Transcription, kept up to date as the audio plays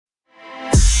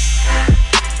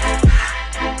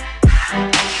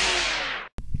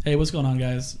Hey, what's going on,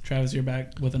 guys? Travis here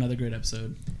back with another great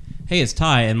episode. Hey, it's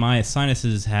Ty, and my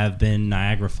sinuses have been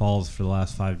Niagara Falls for the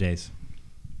last 5 days.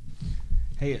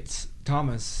 Hey, it's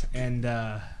Thomas, and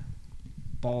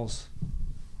balls.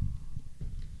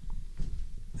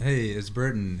 Hey, it's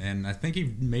Britton, and I think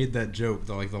he made that joke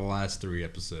the last 3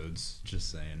 episodes. Just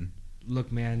saying.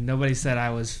 Look, man, nobody said I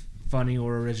was funny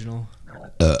or original.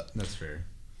 That's fair.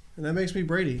 And that makes me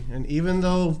Brady. And even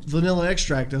though vanilla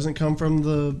extract doesn't come from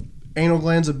the anal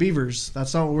glands of beavers,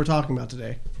 that's not what we're talking about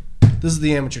today. This is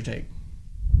the amateur take.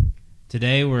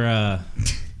 Today we're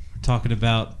talking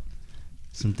about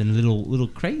something a little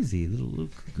crazy, little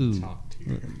cuckoo.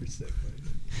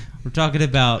 We're talking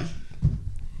about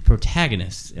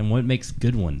protagonists and what makes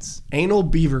good ones. Anal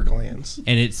beaver glands.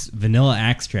 And it's vanilla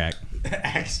extract.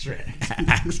 Extract.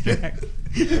 Extract.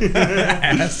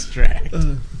 Extract.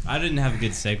 I didn't have a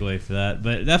good segue for that,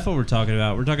 but that's what we're talking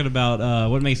about. We're talking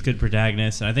about what makes good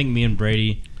protagonists, and I think me and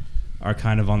Brady are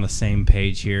kind of on the same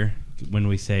page here when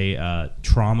we say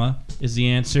trauma is the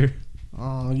answer.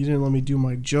 Oh, you didn't let me do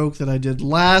my joke that I did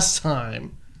last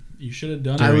time. You should have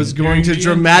done it. I was going to during the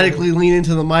dramatically lean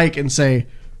into the mic and say,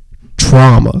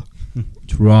 trauma.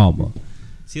 Trauma.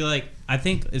 See, like, I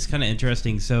think it's kind of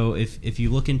interesting. So if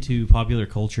you look into popular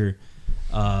culture,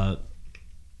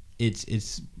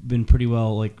 it's been pretty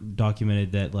well like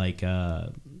documented that like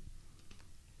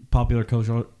popular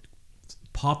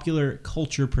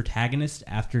culture protagonists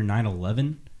after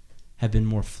 9/11 have been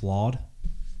more flawed.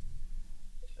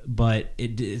 But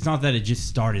it's not that it just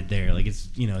started there. Like it's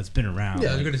it's been around. Yeah,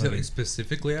 I was like, going to say fucking-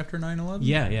 specifically after 9/11.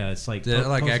 Yeah. It's like Did it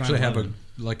actually have a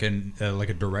 9/11.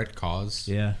 a direct cause?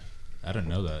 Yeah. I didn't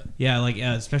know that. Yeah, like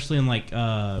especially in like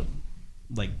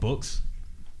books.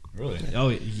 Really? Oh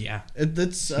yeah.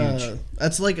 That's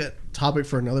like a topic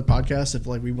for another podcast if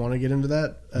like we want to get into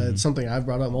that. It's something I've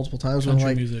brought up multiple times. Country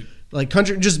when, music. Like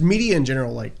country, just media in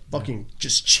general, like fucking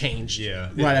just changed. Yeah.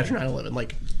 Right after 9/11,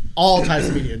 like all types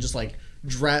of media, just like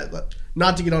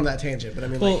not to get on that tangent, but I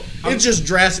mean, Well, like it just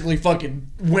drastically fucking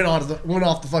went off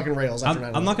the fucking rails after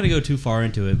 9/11. I'm not going to go too far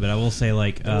into it, but I will say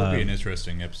like That would be an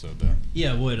interesting episode, though.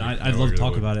 yeah, it would. I'd it love to really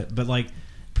talk would. about it, but like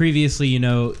previously, you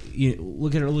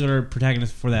look at our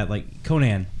protagonist before that, like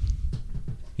Conan.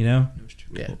 Yeah.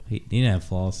 He didn't have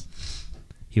flaws.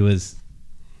 He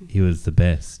was the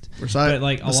best. But,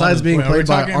 like, a lot Besides of- being Wait, are we played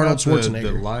by talking Arnold about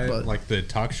Schwarzenegger, but like the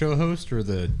talk show host or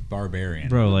the barbarian?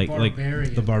 Bro, like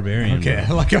Barbarian. the barbarian. Okay,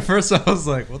 bro. like at first I was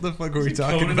like, "What the fuck are we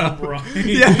talking Conan about?" O'Brien.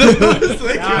 Yeah, that's what I was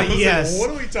thinking. Ah, I was like, yes. what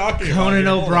are we talking about? Conan here?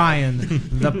 Hold on. O'Brien,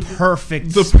 the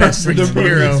perfect The specimen. perfect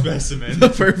hero. Specimen. the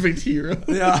perfect hero.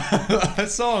 Yeah, I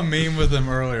saw a meme with him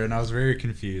earlier, and I was very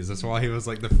confused. That's why he was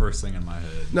like the first thing in my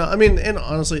head. No, I mean, and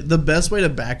honestly, the best way to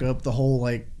back up the whole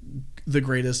like the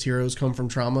greatest heroes come from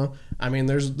trauma. I mean,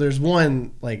 there's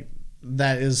one like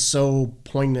that is so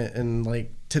poignant in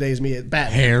like today's media.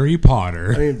 Batman. Harry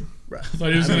Potter. I mean, I thought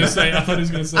he was going to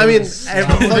say. I mean,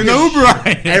 Conan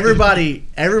O'Brien.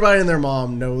 everybody in their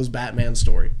mom knows Batman's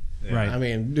story. Yeah. Right. I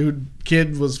mean, dude,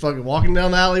 kid was fucking walking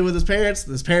down the alley with his parents.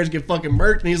 His parents get fucking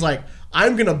murked, and he's like,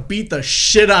 "I'm gonna beat the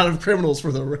shit out of criminals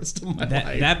for the rest of my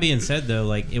life." That being said, though,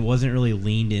 like it wasn't really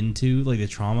leaned into, like the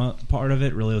trauma part of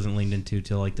it really wasn't leaned into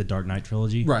till like the Dark Knight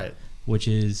trilogy, Right. Which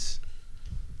is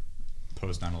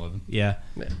Post 9/11. yeah.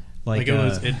 Yeah. Like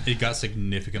it got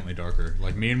significantly darker.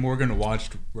 Like me and Morgan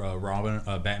watched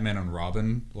Batman and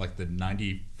Robin, like the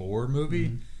 '94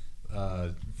 movie,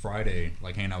 Friday,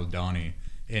 like hanging out with Donnie,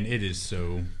 and it is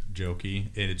so jokey.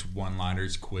 And it's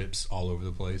one-liners, quips all over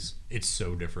the place. It's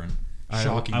so different,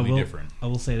 shockingly different. I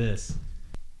will say this.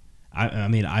 I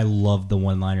mean, I love the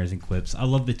one-liners and quips. I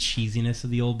love the cheesiness of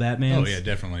the old Batman. Oh yeah,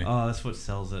 definitely. Oh, that's what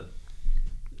sells it.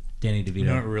 Danny DeVito. You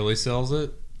know what really sells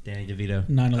it? Danny DeVito.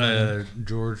 9/11.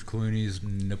 George Clooney's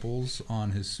nipples on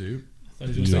his suit. I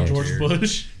thought he was going to say George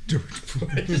Bush. George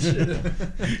Bush.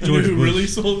 George Bush really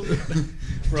sold.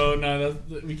 Bro, no,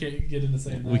 we can't get into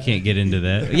saying that. We can't get into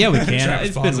that. Yeah, we can. Travis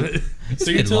It's pause been, it. it's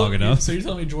been long enough. So you're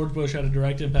telling me George Bush had a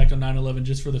direct impact on 9/11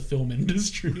 just for the film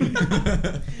industry?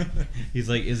 He's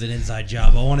like, "Is an inside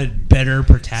job. I wanted better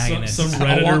protagonists." Some I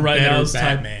Redditor want right now better is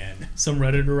Batman. Some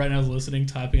Redditor right now is listening,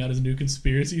 typing out his new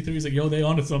conspiracy theory. He's like, "Yo, they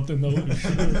onto something though."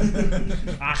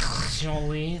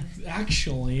 Actually,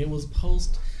 it was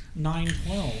post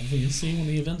 9/12. You see when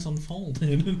the events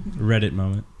unfolded. Reddit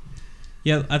moment.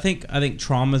 Yeah, I think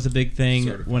trauma is a big thing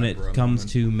when it comes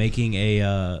to making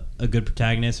a good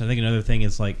protagonist. I think another thing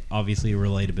is like obviously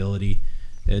relatability,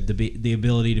 the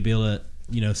ability to be able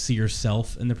to see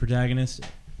yourself in the protagonist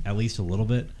at least a little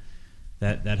bit.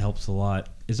 That helps a lot.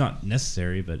 It's not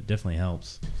necessary, but it definitely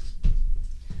helps.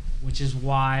 Which is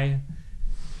why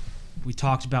we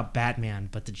talked about Batman,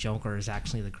 but the Joker is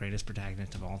actually the greatest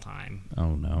protagonist of all time.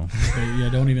 Oh no. Okay, yeah,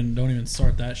 don't even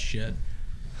start that shit.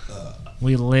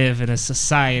 We live in a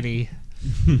society.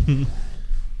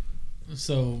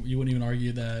 So you wouldn't even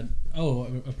argue that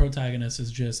a protagonist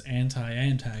is just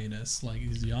anti-antagonist, like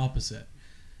he's the opposite.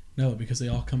 No, because they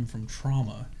all come from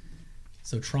trauma.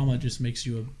 So trauma just makes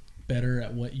you better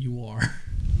at what you are.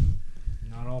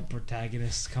 Not all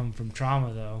protagonists come from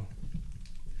trauma, though.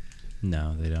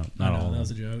 No, they don't. Not all. That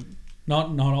was a joke.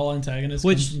 Not all antagonists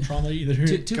come from trauma either.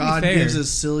 To God be fair, gives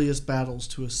his silliest battles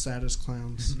to his saddest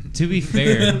clowns. To be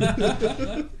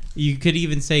fair, you could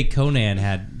even say Conan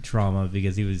had trauma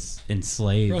because he was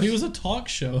enslaved. Bro, he was a talk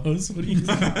show host. What do you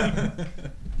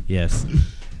Yes.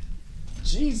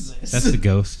 Jesus. That's the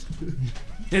ghost.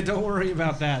 Yeah, don't worry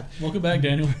about that. Welcome back,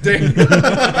 Daniel. Daniel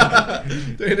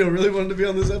really wanted to be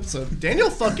on this episode. Daniel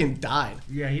fucking died.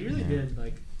 Yeah, he really did.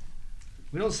 Like,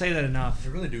 we don't say that enough. They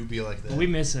really do be like that. But we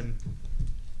miss him.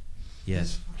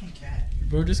 Yes. Fucking cat.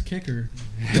 Bro, just kick her.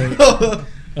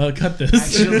 Cut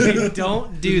this. Actually,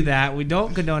 don't do that. We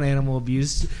don't condone animal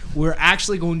abuse. We're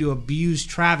actually going to abuse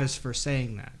Travis for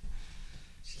saying that.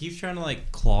 She keeps trying to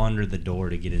like claw under the door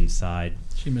to get inside.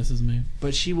 She misses me.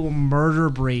 But she will murder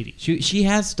Brady. She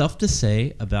has stuff to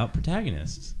say about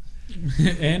protagonists.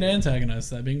 And antagonists,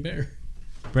 that being Bear.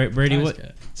 Brady, Nice what?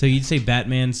 cat. So you'd say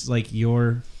Batman's like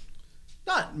your?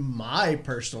 Not my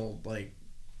personal like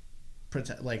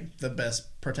the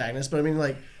best protagonist, but I mean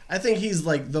like I think he's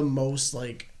like the most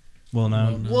like Well,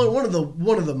 no. one of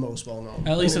the most well known.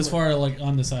 At least as far like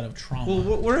on the side of trauma.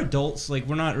 Well, we're adults. Like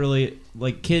we're not really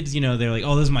like kids. You know, they're like,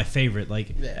 oh, this is my favorite. Like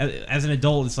Yeah. as an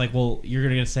adult, it's like, well, you're not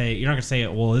gonna say,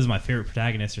 well, this is my favorite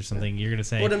protagonist or something. You're gonna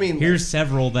say, What I mean, here's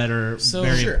several that are So-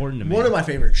 very Sure. important to me. One of my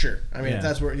favorites, sure. I mean, Yeah.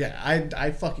 that's where,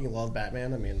 I fucking love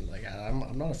Batman. I mean, like,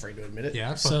 I'm not afraid to admit it. Yeah,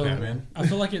 fuck So Batman. I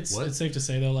feel like it's safe to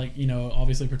say though, like, you know,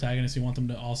 obviously protagonists, you want them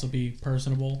to also be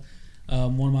personable.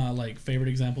 One of my like favorite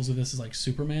examples of this is like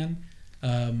Superman.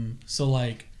 So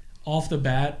like off the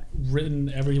bat, written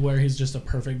everywhere, he's just a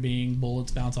perfect being.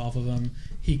 Bullets bounce off of him.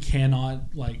 He cannot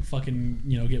like fucking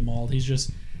get mauled. He's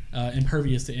just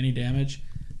impervious to any damage.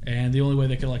 And the only way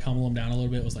they could like humble him down a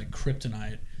little bit was like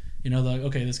kryptonite. Like,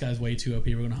 okay, this guy's way too OP.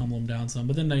 We're gonna humble him down some.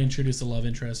 But then they introduced the love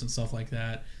interest and stuff like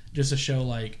that, just to show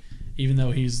like even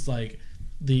though he's like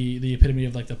the epitome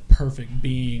of like the perfect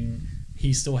being,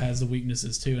 he still has the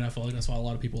weaknesses too. And I feel like that's why a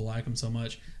lot of people like him so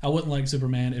much. I wouldn't like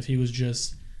Superman if he was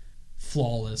just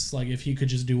flawless. Like if he could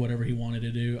just do whatever he wanted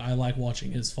to do. I like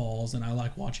watching his falls, and I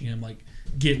like watching him like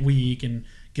get weak and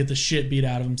get the shit beat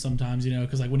out of him sometimes.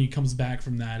 Because like when he comes back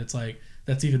from that, it's like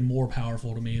that's even more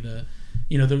powerful to me. The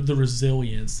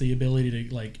resilience, the ability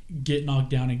to like get knocked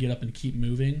down and get up and keep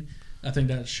moving. I think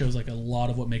that shows like a lot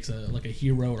of what makes a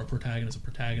hero or a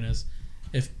protagonist.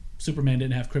 If Superman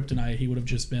didn't have kryptonite, he would have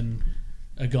just been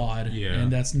a god. Yeah.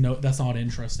 And that's not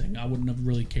interesting. I wouldn't have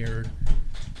really cared.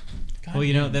 God Well,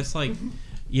 damn. that's like,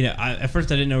 at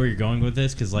first I didn't know where you're going with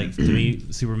this because, like, to me,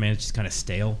 Superman's just kind of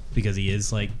stale because he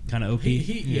is like kind of OP.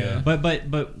 Yeah.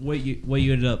 But what you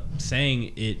ended up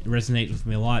saying, it resonates with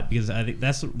me a lot because I think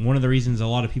that's one of the reasons a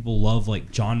lot of people love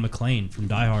like John McClane from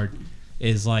Die Hard.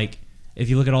 Is like if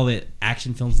you look at all the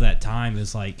action films of that time,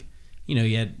 it's like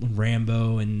you had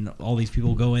Rambo and all these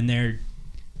people go in there,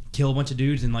 kill a bunch of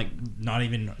dudes and like not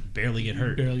even barely get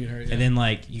hurt. Barely get hurt. Yeah. And then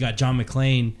like you got John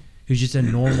McClane, who's just a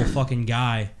normal fucking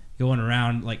guy going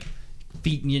around like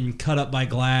feet getting cut up by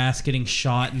glass, getting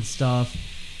shot and stuff.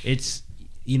 It's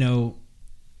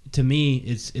to me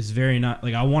it's very not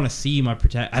like I want to see my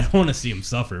I don't want to see him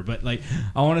suffer, but like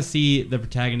I want to see the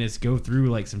protagonist go through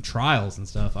like some trials and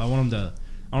stuff. I want to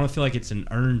feel like it's an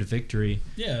earned victory.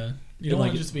 Yeah. You don't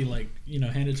want to just be like,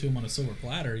 handed to him on a silver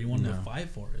platter. You want him to fight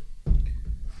for it.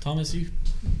 Thomas, you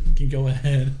can go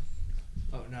ahead.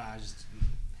 Oh no, I was just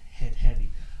head heavy.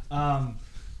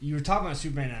 You were talking about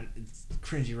Superman, and it's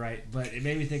cringy, right? But it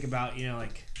made me think about,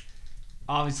 like,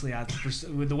 obviously,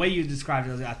 with the way you described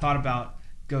it, I thought about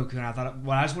Goku, and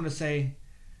I just want to say,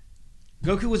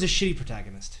 Goku was a shitty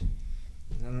protagonist.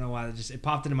 I don't know why, it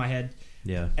popped into my head.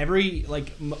 Yeah.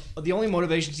 The only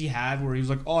motivations he had where he was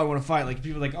like, oh, I want to fight. Like,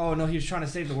 people were like, oh, no, he was trying to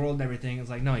save the world and everything. It's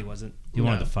like, no, he wasn't. He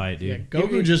wanted to fight, dude. Yeah,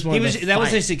 Goku just wanted to fight. That was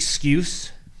his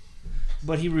excuse,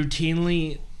 but he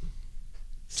routinely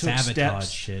took Sabotage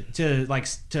steps shit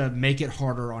to make it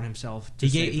harder on himself. He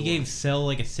gave Cell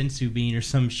like a sensu bean or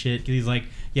some shit because he's like,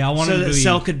 yeah, I want him to be...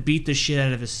 Cell could beat the shit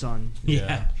out of his son.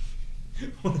 Yeah.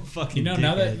 What a fucking now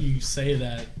dickhead. that you say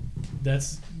that,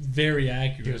 that's very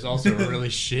accurate. He was also a really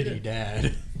shitty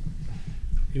dad.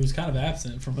 He was kind of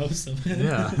absent for most of it.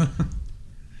 Yeah.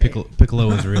 Piccolo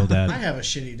was a real I dad. have a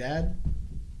shitty dad.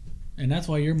 And that's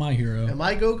why you're my hero. Am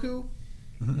I Goku?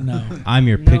 No. I'm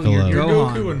your Piccolo. you're You're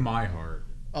Gohan. Goku in my heart.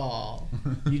 Oh.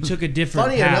 You took a different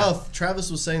Funny path. enough,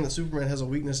 Travis was saying that Superman has a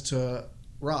weakness to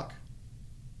rock.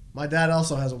 My dad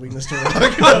also has a weakness to rock.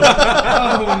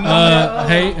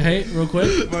 Hey, real quick.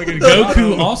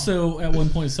 Goku also at one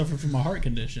point suffered from a heart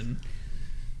condition.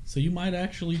 So you might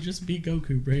actually just be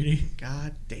Goku, Brady.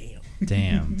 God damn.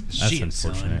 Damn, that's Shit,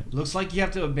 unfortunate. son. Looks like you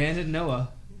have to abandon Noah.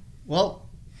 Well,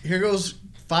 here goes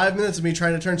 5 minutes of me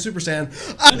trying to turn Super Saiyan.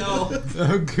 No.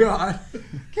 Oh God.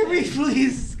 Can we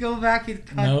please go back and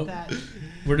cut Nope. that?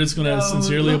 We're just going to No,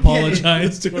 sincerely look at it.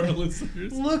 apologize to our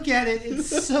listeners. Look at it.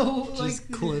 It's so Just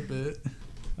clip it.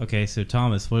 Okay, so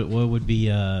Thomas, what would be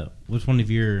what's one of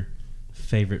your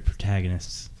favorite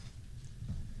protagonists?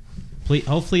 Please,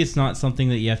 hopefully, it's not something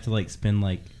that you have to like spend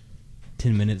like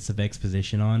 10 minutes of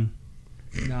exposition on.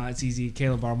 No, it's easy.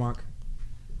 Caleb Armark.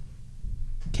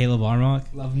 Caleb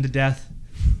Armark. Love him to death.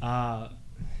 He's I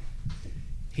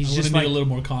just just like need a little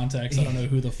more context. I don't know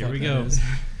who the fuck we that go. is.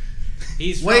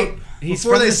 He's Wait, he's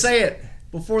before from they the-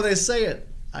 say it,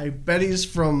 I bet he's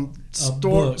from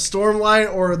book.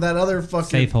 Stormlight or that other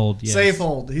fucking Safehold. Yes.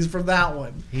 Safehold. He's from that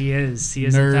one He is. He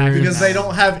is Nerd. in fact because from they that don't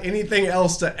one. have anything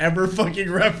else to ever fucking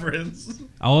reference.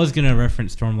 I was gonna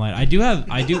reference Stormlight. I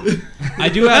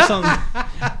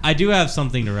do have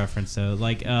something to reference though.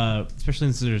 Like, especially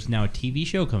since there's now a TV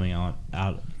show coming out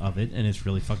of it, and it's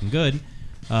really fucking good.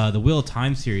 The Wheel of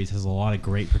Time series has a lot of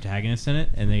great protagonists in it,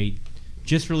 and they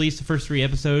just released the first 3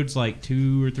 episodes like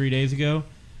 2 or 3 days ago,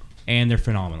 and they're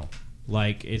phenomenal.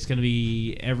 Like, it's gonna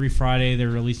be every Friday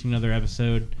they're releasing another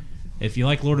episode. If you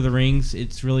like Lord of the Rings,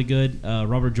 it's really good.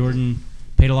 Robert Jordan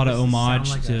paid a lot of Doesn't sound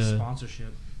homage like a to.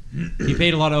 sponsorship. He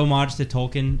paid a lot of homage to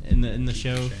Tolkien in the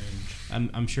show.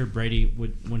 I'm sure Brady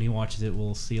would, when he watches it,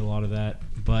 will see a lot of that.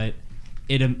 But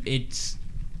it's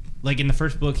like in the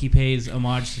first book, he pays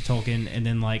homage to Tolkien and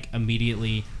then like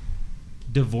immediately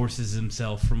divorces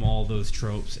himself from all those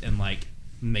tropes and like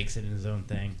makes it his own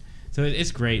thing. So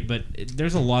it's great. But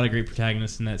there's a lot of great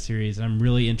protagonists in that series. I'm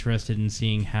really interested in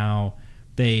seeing how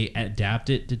they adapt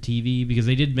it to TV because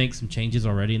they did make some changes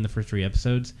already in the first 3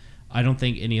 episodes. I don't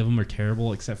think any of them are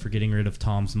terrible except for getting rid of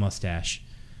Tom's mustache.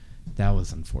 That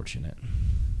was unfortunate.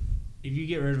 If you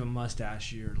get rid of a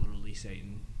mustache, you're literally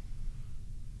Satan.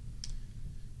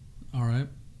 All right.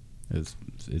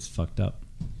 It's fucked up.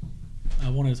 I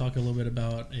wanted to talk a little bit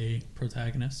about a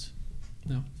protagonist.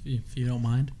 No, if you don't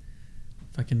mind.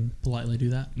 If I can politely do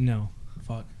that. No.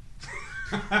 Fuck.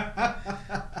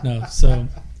 No, so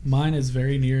mine is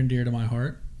very near and dear to my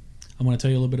heart. I'm going to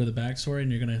tell you a little bit of the backstory,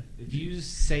 and you're going to... If you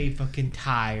say fucking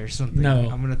Ty or something, No.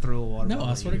 I'm going to throw a water No, bottle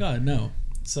I at swear to you. God, no.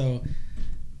 So,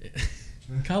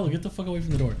 Kyle, get the fuck away from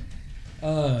the door.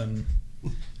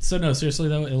 So no, seriously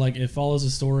though, it follows a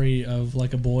story of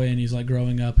like a boy, and he's like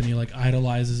growing up, and he like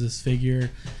idolizes this figure.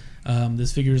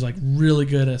 This figure is like really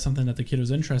good at something that the kid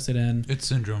was interested in. It's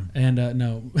Syndrome. And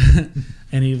no,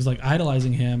 and he was like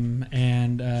idolizing him,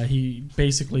 and he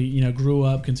basically grew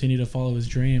up, continued to follow his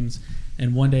dreams,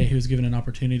 and one day he was given an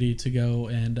opportunity to go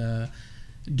and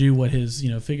do what his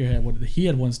figurehead, what he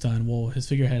had once done. Well, his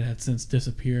figurehead had since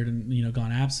disappeared and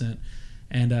gone absent,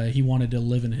 and he wanted to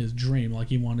live in his dream, like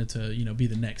he wanted to be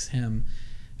the next him,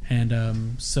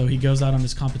 and so he goes out on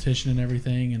this competition and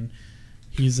everything, and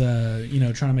he's trying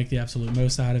to make the absolute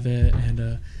most out of it,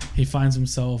 and he finds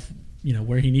himself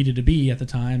where he needed to be at the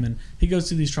time, and he goes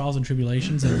through these trials and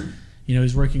tribulations, and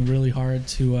he's working really hard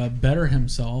to better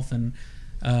himself, and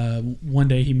one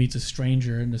day he meets a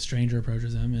stranger, and the stranger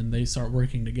approaches him, and they start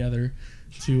working together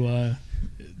to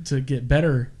get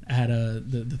better at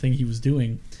the thing he was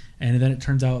doing. And then it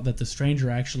turns out that the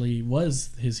stranger actually was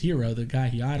his hero, the guy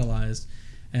he idolized,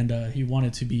 and he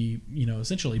wanted to be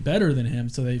essentially better than him,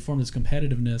 so they formed this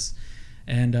competitiveness.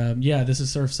 And this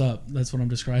is Surf's Up. That's what I'm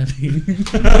describing. Good.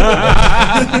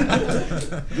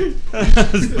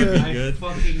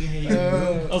 Fucking hate you.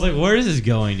 I was like, where is this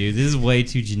going, dude? This is way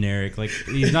too generic. Like,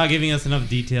 he's not giving us enough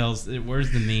details.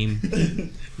 Where's the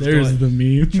meme? There's the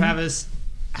meme. Travis,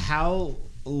 how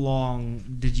long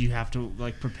did you have to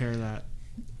prepare that?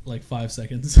 Like 5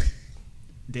 seconds.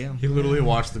 Damn. He literally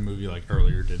watched the movie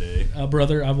earlier today.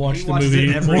 Brother, I've watched He the watches movie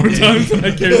it every more day. times than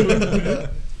I care to.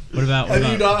 What about?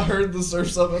 Have you not heard the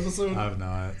Surf's Up episode? I have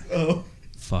not. Oh.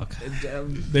 Fuck.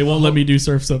 They won't let me do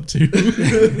Surf's Up too.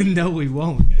 No, we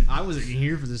won't. I wasn't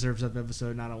here for the Surf's Up episode,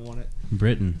 and I don't want it.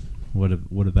 Britain. What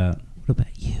about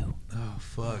you? Oh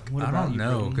fuck! What I about don't you,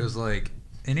 know, Brayden? because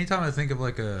anytime I think of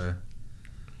a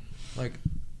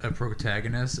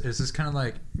protagonist, it's just kind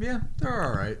of they're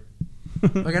all right.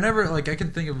 Like I never like I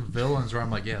can think of villains where I'm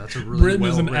like, yeah, that's a really Britain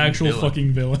is an actual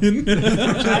fucking villain.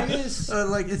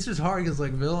 Like it's just hard because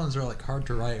like villains are like hard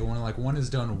to write, and when like one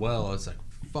is done well, it's like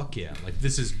fuck yeah, like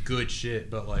this is good shit.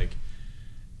 But like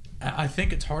I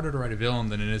think it's harder to write a villain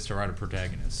than it is to write a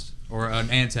protagonist, or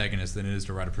an antagonist than it is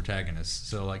to write a protagonist.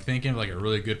 So like thinking of like a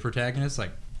really good protagonist,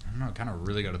 like I don't know, kind of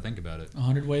really got to think about it.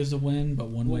 100 ways to win, but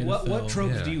one way to fail. What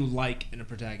tropes do you like in a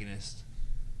protagonist?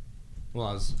 Well,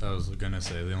 I was gonna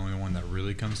say the only one that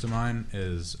really comes to mind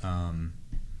is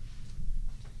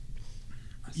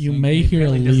you may hear a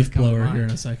leaf blower here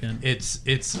in a second. It's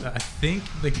I think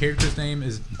the character's name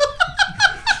is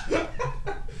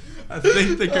I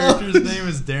think the character's name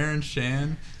is Darren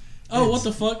Shan. Oh, what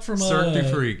the fuck from Cirque du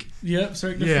Freak. Yep,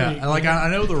 Cirque du Freak. Yeah, like I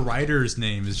know the writer's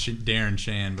name is Darren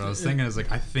Shan, but I was thinking I was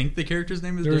like I think the character's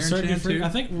name is Darren Shan too. I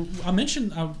think I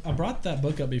mentioned I brought that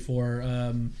book up before.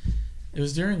 It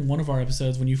was during one of our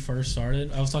episodes when you first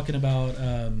started. I was talking about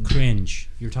Cringe.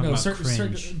 You were talking about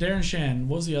Cringe. Darren Shan.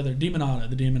 What was the other? Demonata.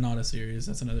 The Demonata series.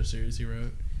 That's another series he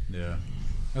wrote. Yeah.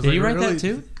 Did you write that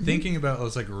too? Thinking about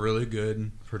those like really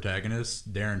good protagonists,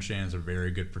 Darren Shan's a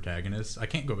very good protagonist. I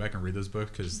can't go back and read those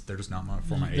books because they're just not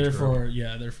for my age group.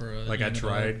 They're for like I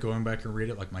tried going back and read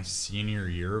it like my senior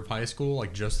year of high school,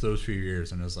 like just those few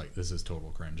years, and I was like, this is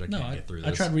total cringe. I can't get through this.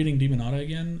 I tried reading Demonata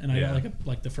again, and I got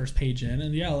like the first page in,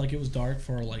 and like it was dark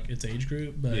for like its age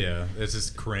group, but yeah, it's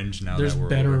just cringe now. There's that we're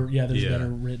better, older. There's better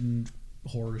written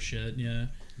horror shit, yeah.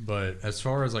 But as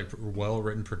far as like well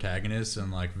written protagonists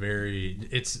and like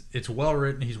it's well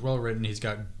written. He's well written. He's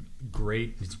got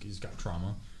great. He's got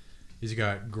trauma. He's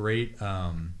got great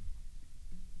like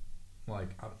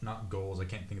not goals. I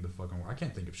can't think of the fucking word. I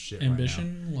can't think of shit.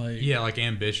 Ambition, right now. Like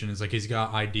ambition. It's like he's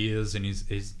got ideas and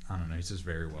he's I don't know. He's just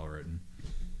very well written.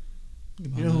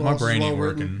 You know who my else brain is ain't well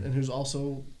working. written and who's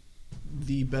also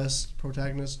the best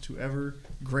protagonist to ever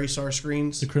grace our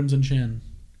screens? The Crimson Chin.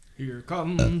 Here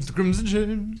comes the Crimson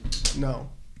Chin. No.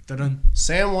 Dun-dun.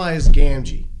 Samwise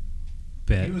Gamgee.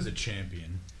 Bet. He was a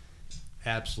champion.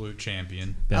 Absolute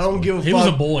champion. I don't give a fuck. He was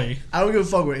a boy. I don't give a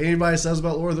fuck what anybody says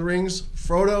about Lord of the Rings.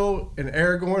 Frodo and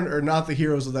Aragorn are not the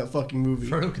heroes of that fucking movie.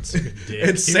 Frodo could suck a dick.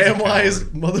 It's Samwise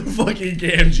motherfucking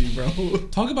Gamgee, bro.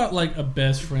 Talk about like a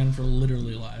best friend for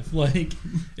literally life. Like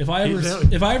if I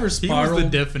ever spiraled, he was the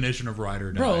definition of ride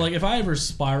or die. Bro, like if I ever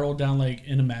spiraled down like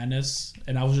into madness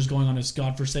and I was just going on this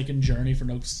godforsaken journey for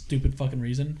no stupid fucking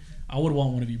reason, I would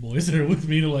want one of you boys there with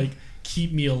me to like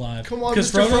keep me alive. Come on,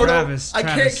 Mr. Frodo. Travis, I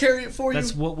can't carry it for you.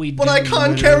 That's what we do. But I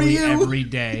can't carry you every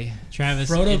day. Travis,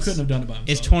 Frodo couldn't have done it by himself.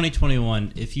 It's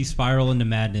 2021. If you spiral into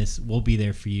madness, we'll be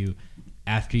there for you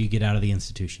after you get out of the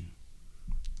institution.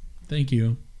 Thank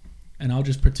you. And I'll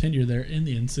just pretend you're there in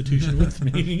the institution with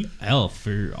me. Hell,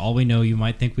 for all we know, you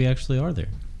might think we actually are there.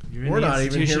 You're in the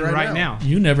institution right now.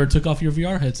 You never took off your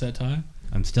VR headset, Ty.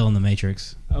 I'm still in the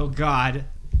Matrix. Oh, God.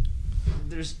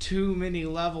 There's too many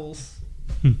levels.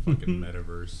 Fucking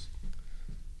metaverse.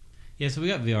 Yeah, so we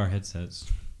got VR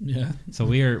headsets. Yeah. So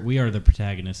we are the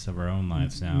protagonists of our own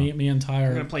lives now. Me entire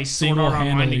We're gonna play Sword Art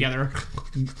Online together.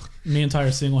 Me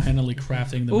entire single-handedly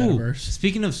crafting the metaverse.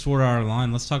 Speaking of Sword Art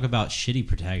Online, let's talk about shitty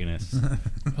protagonists.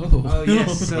 Oh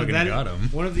yes. So Fucking got him.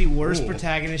 One of the worst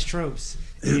protagonist tropes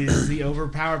is the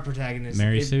overpowered protagonist.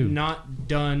 Mary Sue. Not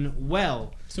done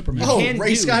well. Superman.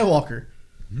 Ray Skywalker.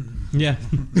 Yeah.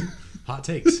 Hot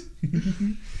takes.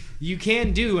 You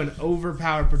can do an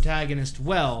overpowered protagonist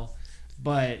well,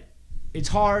 but it's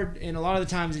hard, and a lot of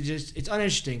the times it's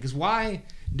uninteresting. Because why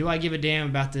do I give a damn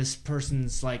about this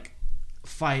person's like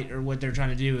fight or what they're trying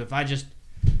to do if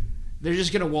they're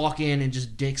just gonna walk in and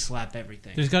just dick slap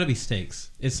everything? There's got to be stakes.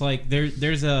 It's like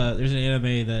there's an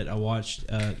anime that I watched.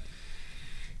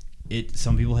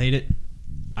 Some people hate it.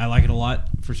 I like it a lot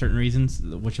for certain reasons,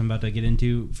 which I'm about to get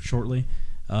into shortly.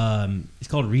 It's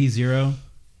called ReZero,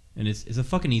 and it's a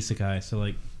fucking isekai. So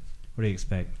like, what do you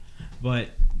expect? But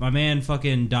my man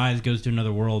fucking dies, goes to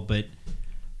another world, but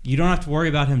you don't have to worry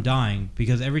about him dying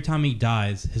because every time he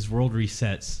dies, his world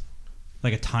resets,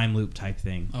 like a time loop type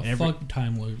thing. Fuck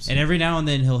time loops. And every now and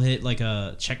then he'll hit like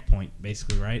a checkpoint,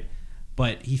 basically, right?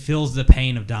 But he feels the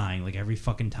pain of dying like every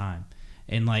fucking time,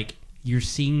 and like you're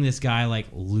seeing this guy like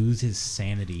lose his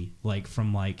sanity, like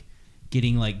from like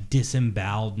getting like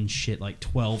disemboweled and shit like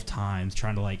 12 times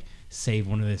trying to like save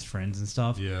one of his friends and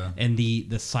stuff. Yeah. And the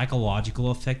psychological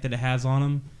effect that it has on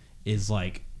him is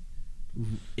like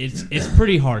it's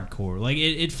pretty hardcore. Like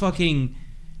it fucking,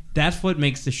 that's what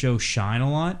makes the show shine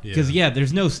a lot. Because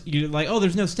there's no, you're like, oh,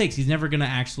 there's no stakes. He's never gonna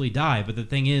actually die. But the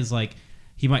thing is, like,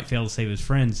 he might fail to save his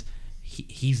friends.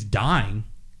 He's dying.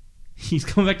 He's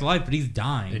coming back to life, but he's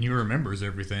dying. And he remembers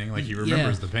everything. Like, he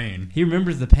remembers the pain. He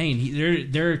remembers the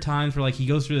pain. There are times where, like, he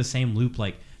goes through the same loop,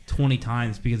 like, 20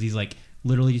 times because he's, like,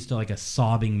 literally just like a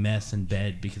sobbing mess in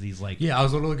bed because he's like... Yeah, I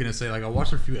was literally going to say, like, I watched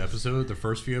the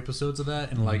first few episodes of that,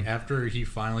 and, like, after he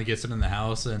finally gets it in the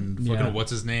house and fucking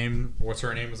what's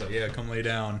her name was like, yeah, come lay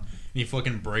down. And he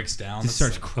fucking breaks down. He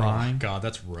starts crying. Oh, God,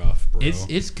 that's rough, bro.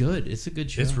 It's good. It's a good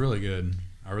show. It's really good.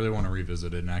 I really want to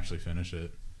revisit it and actually finish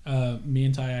it. Me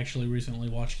and Ty actually recently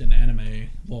watched an anime.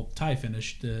 Well, Ty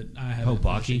finished it. I haven't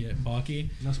finished it yet. Baki.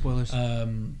 No spoilers.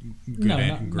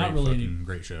 Not really any.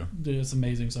 Great show. Dude, it's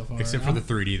amazing so far. Except for the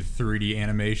 3D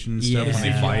animation stuff when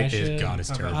they fight. It's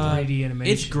terrible. 3D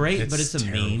animation. It's great, but it's a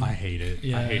meme. I hate it.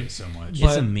 Yeah. I hate it so much.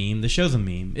 It's a meme. The show's a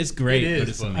meme. It's great, but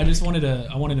it's a meme. I just wanted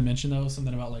to mention though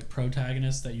something about like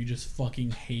protagonists that you just fucking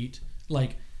hate.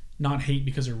 Like, not hate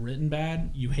because they're written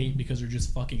bad. You hate because they're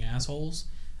just fucking assholes.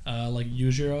 Like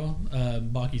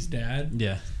Yujiro, Baki's dad.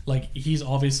 Yeah. Like, he's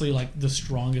obviously like the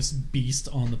strongest beast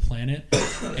on the planet,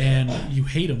 and you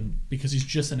hate him because he's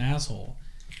just an asshole.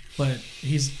 But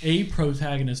he's a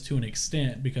protagonist to an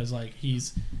extent because like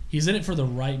he's in it for the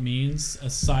right means.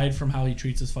 Aside from how he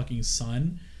treats his fucking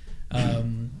son,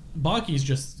 Baki's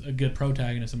just a good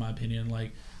protagonist in my opinion.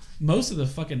 Like, most of the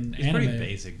fucking he's anime, pretty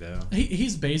basic though.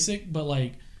 He's basic, but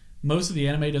like, most of the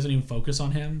anime doesn't even focus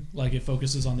on him. Like, it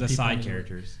focuses on the side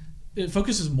characters. It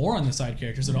focuses more on the side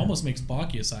characters. It almost makes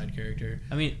Baki a side character.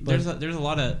 I mean, there's a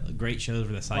lot of great shows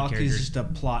where the side characters... Baki's just a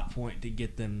plot point to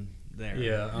get them there.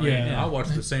 Yeah, I mean, I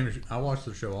watched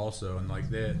the show also, and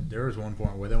like there was one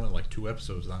point where they went like 2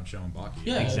 episodes without showing Baki.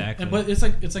 Yeah, exactly. But it's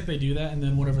like they do that, and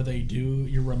then whatever they do,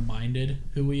 you're reminded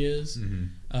who he is,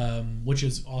 which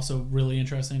is also really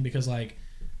interesting because like.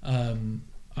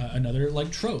 Another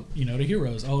like trope, to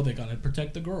heroes. Oh, they gotta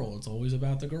protect the girl. It's always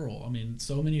about the girl. I mean,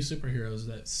 so many superheroes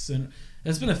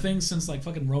it's been a thing since like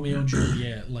fucking Romeo and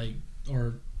Juliet, like,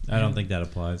 or I don't think that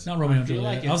applies. Not Romeo and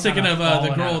Juliet. Like I was thinking of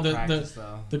the girl, practice,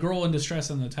 the girl in distress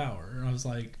in the tower. And I was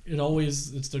like,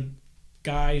 it's the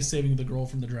guy saving the girl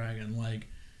from the dragon. Like,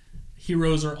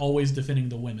 heroes are always defending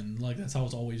the women. Like, that's how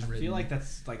it's always written. I feel like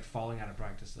that's like falling out of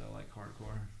practice though, like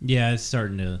hardcore. Yeah, it's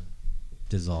starting to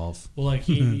dissolve. Well, like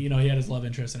he had his love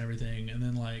interest and everything, and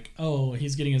then like, oh,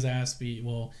 he's getting his ass beat.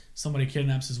 Well, somebody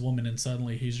kidnaps his woman, and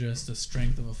suddenly he's just the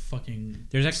strength of a fucking.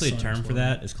 There's actually a term for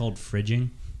that. It's called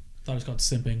fridging. I thought it was called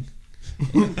simping.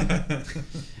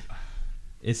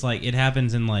 It's like it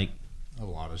happens in like a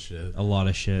lot of shit. I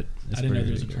didn't know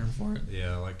there was a term for it.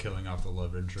 Yeah, like killing off the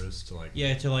love interest to like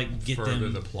get further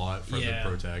them, the plot for the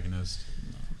protagonist.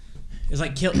 It's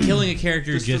like killing a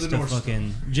character just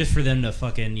for them to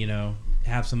fucking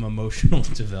have some emotional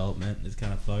development. It's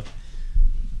kind of fucked.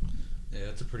 Yeah,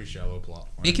 it's a pretty shallow plot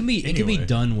point. It can be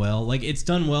done well. Like, it's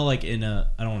done well. Like in I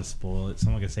don't want to spoil it, so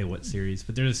I'm not gonna say what series.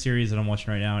 But there's a series that I'm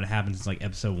watching right now, and it happens in like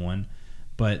episode 1.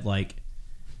 But like,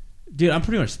 dude, I'm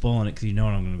pretty much spoiling it because you know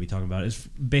what I'm going to be talking about. It's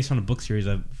based on a book series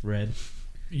I've read.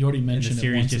 You already mentioned the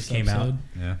series just came out.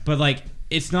 Yeah. But like,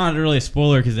 it's not really a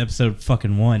spoiler because episode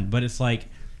fucking 1. But it's like,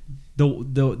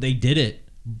 they did it.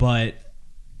 But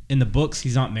in the books,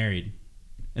 he's not married.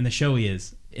 In the show, he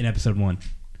is in episode 1.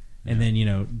 And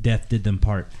then, death did them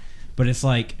part. But it's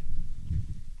like,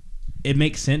 it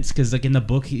makes sense because like in the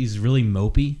book, he's really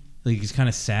mopey. Like, he's kind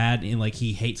of sad and like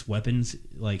he hates weapons.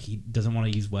 Like, he doesn't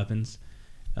want to use weapons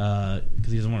because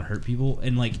he doesn't want to hurt people.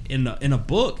 And like in a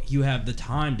book, you have the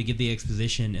time to give the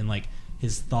exposition and like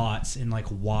his thoughts and like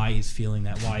why he's feeling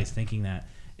that, why he's thinking that.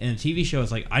 And a TV show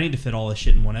is like, I need to fit all this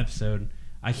shit in one episode.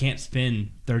 I can't spend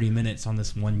 30 minutes on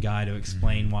this one guy to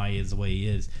explain why he is the way he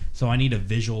is. So I need a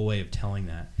visual way of telling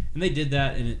that. And they did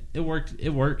that, and it worked. It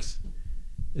works.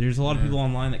 There's a lot of people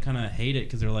online that kind of hate it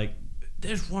because they're like,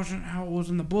 this wasn't how it was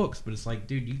in the books. But it's like,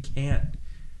 dude,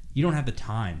 you don't have the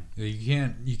time.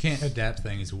 You can't adapt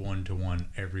things 1-to-1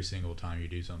 every single time you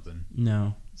do something.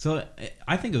 No. So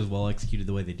I think it was well executed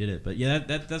the way they did it. But yeah,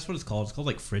 that's what it's called. It's called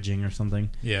like fridging or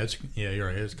something. Yeah, you're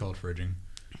right. It's called fridging.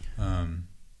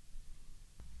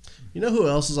 You know who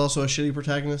else is also a shitty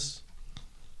protagonist?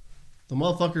 The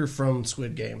motherfucker from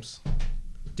Squid Games.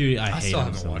 Dude, I hate still him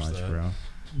haven't so watched much, that. bro.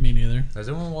 Me neither. Has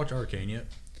anyone watched Arcane yet?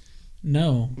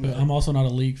 No, but I'm also not a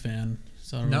League fan,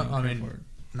 so I don't really care for it.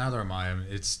 Neither am I.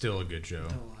 It's still a good show.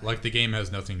 Like, the game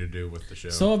has nothing to do with the show.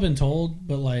 So I've been told,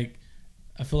 but like,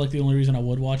 I feel like the only reason I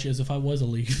would watch it is if I was a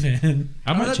League fan.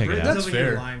 I'm gonna check it out. That's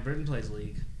fair. Britton plays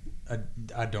League.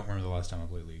 I don't remember the last time I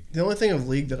played League. The only thing of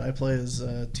League that I play is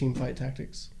Team Fight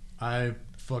Tactics. I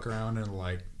fuck around and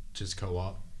like just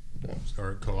co-op. Yeah.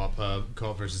 Or co-op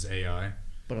versus AI.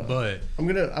 But I'm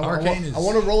gonna. I Arcane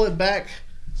want to roll it back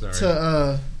sorry.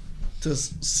 to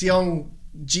Seong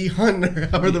Ji-hun or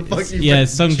however the fuck you yeah,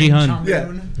 Sung Ji-hun.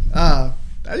 Yeah.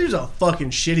 That dude's a fucking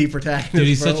shitty protagonist. Dude,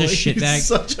 he's bro. such a shitbag. He's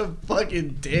such a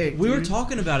fucking dick. We dude. were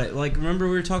talking about it. Like, remember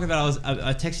we were talking about?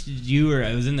 I texted you, or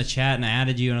I was in the chat and I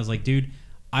added you, and I was like, dude,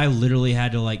 I literally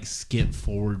had to like skip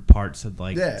forward parts of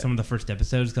like some of the first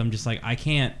episodes because I'm just like, I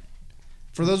can't.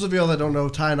 For those of y'all that don't know,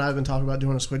 Ty and I have been talking about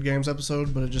doing a Squid Games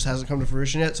episode, but it just hasn't come to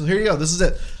fruition yet. So here you go. This is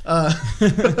it.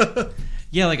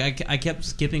 Yeah, like I kept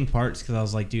skipping parts because I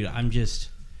was like, dude,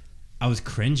 I was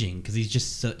cringing because he's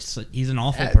just he's an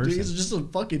awful person. Dude, he's just a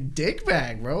fucking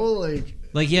dickbag, bro.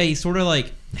 Like yeah, he sort of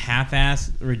like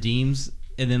half-ass redeems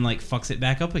and then like fucks it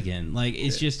back up again. Like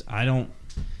it's just I don't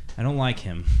like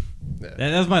him. Yeah.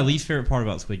 That was my least favorite part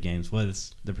about Squid Games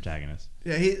was the protagonist.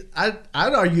 Yeah, I'd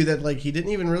argue that like he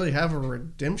didn't even really have a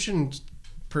redemption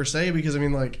per se because I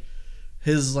mean like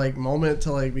his like moment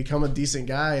to like become a decent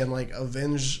guy and like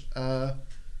avenge the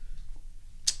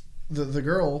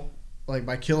girl like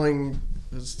by killing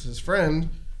his friend.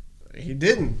 He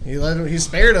didn't. He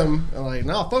spared him. And like,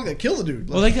 no, fuck that. Kill the dude.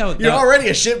 Like, well, like you're already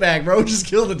a shitbag, bro. Just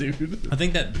kill the dude. I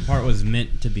think that part was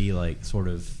meant to be like sort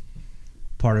of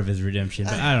part of his redemption,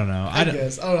 but I don't know. I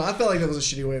guess. I don't know. I felt like that was a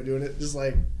shitty way of doing it. Just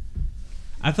like,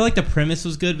 I feel like the premise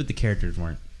was good, but the characters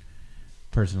weren't.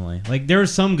 Personally, like there were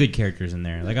some good characters in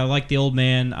there. Like I liked the old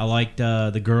man. I liked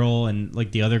the girl and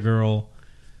like the other girl.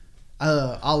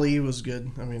 Ali was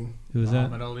good. I mean, who was that?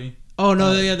 Muhammad Ali. Oh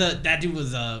no, yeah, that dude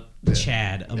was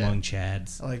Chad among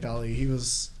Chads. I liked Ali.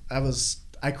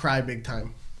 I cried big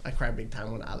time. I cried big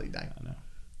time when Ali died. I know.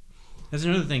 That's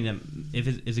another thing that if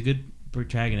it's a good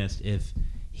protagonist, if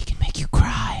he can make you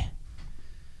cry.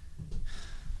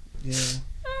 Yeah.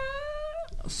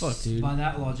 Fuck, dude. By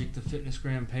that logic, the Fitness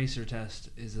Gram Pacer test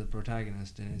is a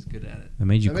protagonist and is good at it. That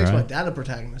made you that cry? makes my dad a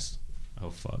protagonist. Oh,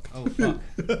 fuck. Oh,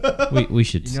 fuck. we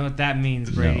should... You know what that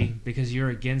means, Brady? No. Because you're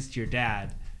against your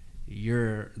dad,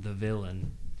 you're the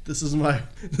villain. This is my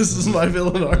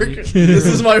villain arc. This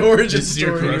is my origin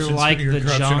story. You're like the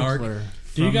Jonkler.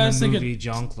 Do you guys think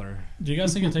Jonkler? Do you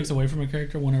guys think it takes away from a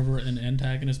character whenever an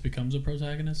antagonist becomes a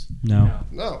protagonist? No.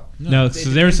 So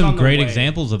there are some great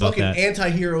examples about fucking that.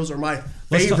 Anti-heroes are my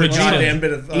favorite goddamn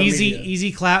bit of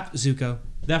easy clap, Zuko.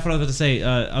 That's what I was about to say.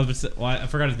 I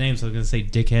forgot his name, so I was going to say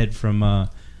Dickhead from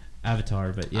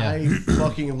Avatar, but yeah. I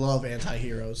fucking love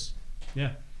anti-heroes.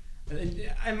 Yeah.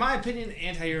 In my opinion,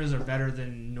 anti-heroes are better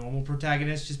than normal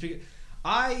protagonists just because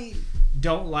I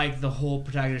don't like the whole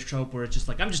protagonist trope where it's just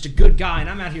like, I'm just a good guy and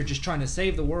I'm out here just trying to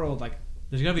save the world. Like,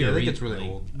 there's gotta be a reason. I think it's really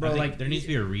old. Bro, like, there needs to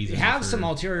be a reason. Have some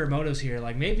ulterior motives here.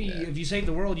 Like, maybe if you save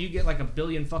the world, you get like $1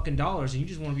 billion fucking dollars and you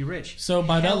just want to be rich. So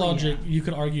by that logic, you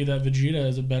could argue that Vegeta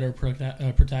is a better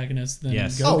protagonist than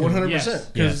Goku. Oh,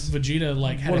 100%. Because Vegeta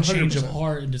like had a change of 100%.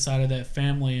 heart and decided that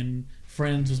family and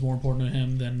friends was more important to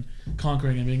him than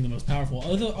conquering and being the most powerful.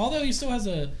 Although he still has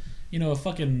a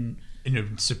fucking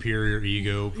superior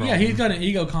ego problem. Yeah, he's got an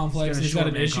ego complex. He's got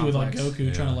an issue with like complex.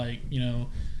 Goku trying to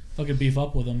fucking beef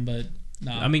up with him, but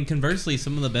nah. I mean, conversely,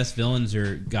 some of the best villains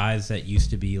are guys that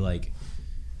used to be like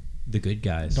the good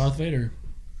guys. Darth Vader.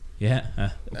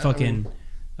 Yeah, fucking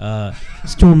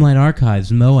Stormlight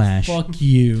Archives, Moash. Fuck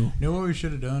you. You know what we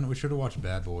should have done? We should have watched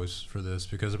Bad Boys for this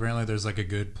because apparently there's like a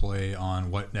good play on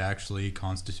what actually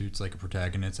constitutes like a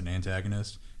protagonist and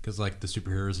antagonist. Because like the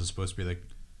superheroes are supposed to be like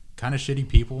kind of shitty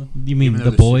people. You mean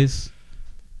the boys?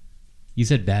 You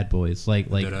said Bad Boys, like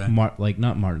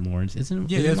not Martin Lawrence, isn't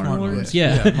it? Yeah, Martin Martin Lawrence. Lawrence.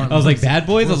 Yeah, Martin I was like Lawrence. Bad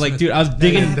Boys. I was like, dude, I was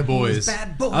digging the boys.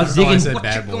 Bad Boys. I was No, digging. I said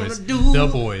Bad Boys. The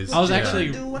Boys. I was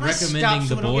actually recommending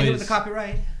the boys. The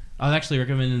copyright. I was actually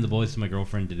recommending the boys to my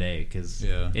girlfriend today because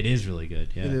it is really good.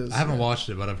 Yeah, It is. I haven't watched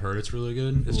it, but I've heard it's really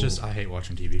good. It's just I hate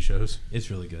watching TV shows.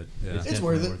 It's really good. Yeah. It's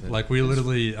definitely worth it. Like we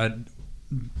literally,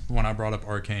 when I brought up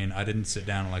Arcane, I didn't sit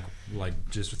down like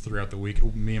just throughout the week.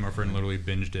 Me and my friend literally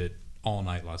binged it all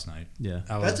night last night. Yeah,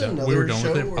 We were done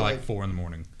with it show by where, like 4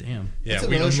 a.m. Damn. Yeah, That's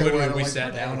we another show where I literally don't like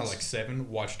sat down at protagonists. like 7,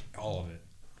 watched all of it.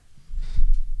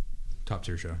 Top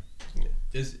tier show.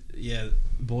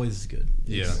 Boys is good.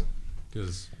 Yeah,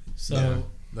 because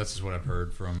that's just what I've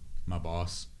heard from my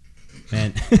boss.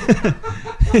 Man,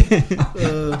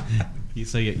 you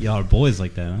say y'all are boys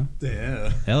like that, huh?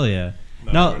 Yeah. Hell yeah.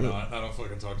 No, we're not. I don't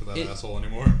fucking talk to that asshole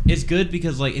anymore. It's good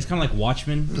because like it's kind of like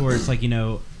Watchmen, where it's like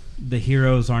the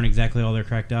heroes aren't exactly all they're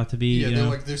cracked out to be.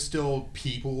 Yeah, they're still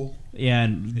people. Yeah,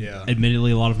 and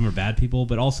admittedly, a lot of them are bad people.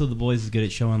 But also, The Boys is good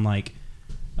at showing like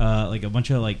a bunch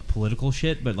of like political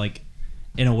shit, but like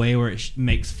in a way where it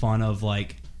makes fun of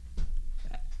like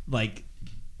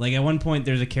at one point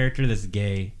there's a character that's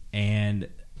gay, and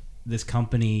this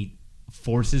company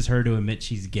forces her to admit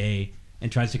she's gay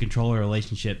and tries to control her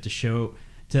relationship to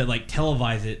like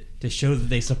televise it to show that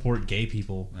they support gay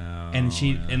people, and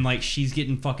she's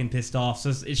getting fucking pissed off. So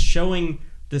it's showing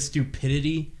the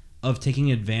stupidity of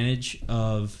taking advantage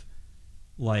of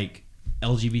like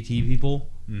LGBT people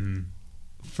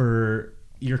for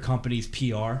your company's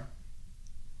PR.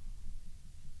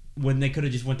 When they could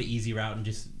have just went the easy route and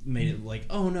just made it like,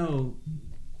 oh no,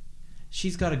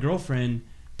 she's got a girlfriend.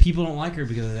 People don't like her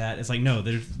because of that. It's like, no,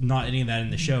 there's not any of that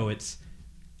in the show. It's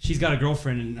she's got a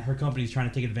girlfriend and her company's trying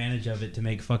to take advantage of it to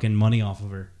make fucking money off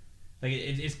of her. Like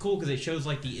it's cool because it shows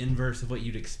like the inverse of what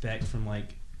you'd expect from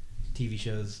like TV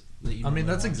shows. That you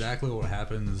that's exactly what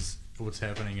happens. What's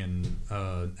happening in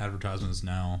advertisements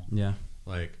now? Yeah,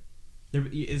 like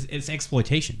it's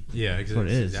exploitation. Yeah, that's what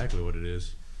it is. Exactly what it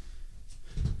is.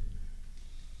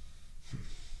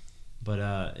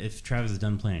 But if Travis is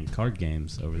done playing card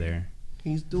games over there,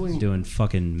 he's doing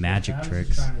fucking magic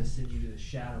tricks. Trying to send you to the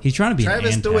shadow. He's trying to be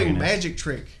Travis an doing magic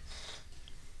trick.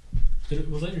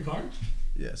 Was that your card?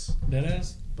 Yes.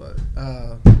 Deadass? But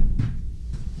I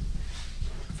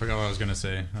forgot what I was gonna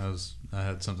say. I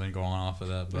had something going off of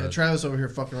that. But yeah, Travis over here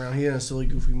fucking around. He in a silly,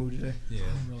 goofy mood today. Yeah,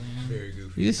 really very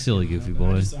goofy. He's a silly, goofy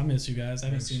boy. I miss you guys. I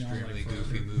haven't seen all extremely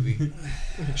goofy movie.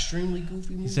 Extremely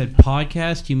goofy movie. He said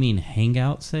podcast. You mean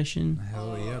hangout session?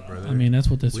 Hell yeah, brother. I mean, that's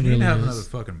what this we really need to have is. another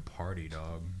fucking party,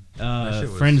 dog.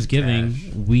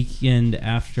 Friendsgiving weekend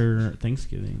after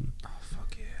Thanksgiving. Oh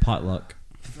fuck yeah! Potluck.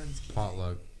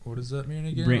 Potluck. What does that mean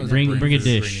again? Bring a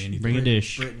dish. Bring a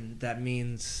dish. Britain. That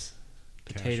means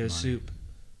potato soup.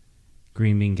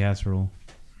 Green bean casserole.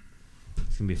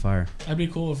 It's gonna be fire. That'd be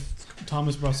cool if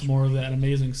Thomas brought some more of that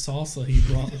amazing salsa he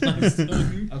brought last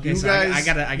time. Okay, you so guys, I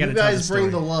gotta. You guys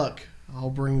bring the luck. I'll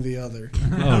bring the other.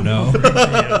 Oh no!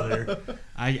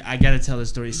 I gotta tell the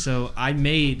story. So I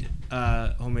made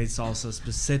homemade salsa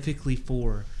specifically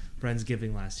for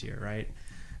Friendsgiving last year, right?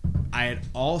 I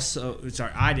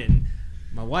didn't.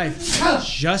 My wife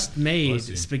just made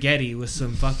spaghetti with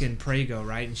some fucking Prego,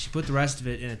 right? And she put the rest of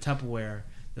it in a Tupperware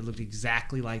that looked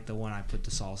exactly like the one I put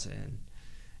the salsa in.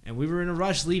 And we were in a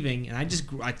rush leaving, and I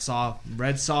saw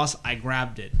red sauce. I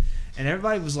grabbed it, and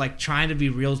everybody was like trying to be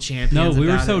real champions. No, we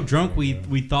were so drunk. We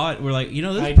thought we're like, this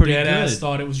is pretty good. I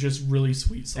thought it was just really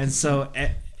sweet salsa. And so,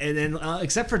 and then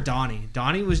except for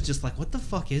Donnie was just like, "What the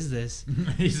fuck is this?"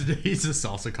 he's a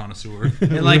salsa connoisseur,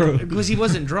 and like because he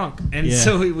wasn't drunk, and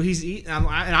so he's eating. And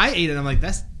I ate it. And I'm like,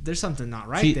 there's something not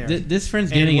right there. This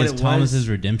Friendsgiving is Thomas's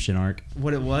redemption arc.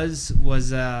 What it was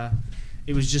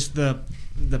it was just the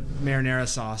marinara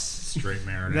sauce. Straight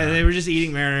marinara. They were just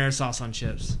eating marinara sauce on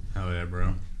chips. Hell yeah,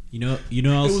 bro. You know.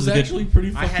 Else it was actually pretty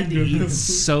fucking good. I had to eat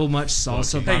so much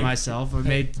salsa by myself. I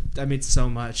made so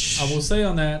much. I will say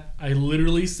on that, I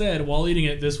literally said while eating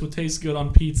it, this would taste good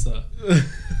on pizza.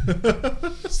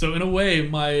 So in a way,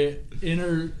 my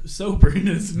inner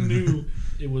soberness knew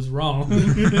it was wrong.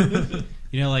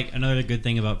 Like another good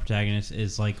thing about protagonists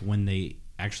is like when they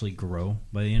actually grow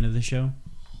by the end of the show.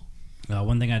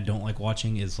 One thing I don't like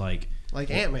watching is like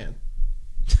Ant-Man.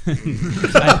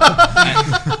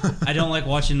 I don't like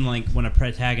watching like when a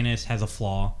protagonist has a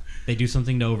flaw, they do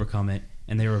something to overcome it,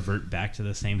 and they revert back to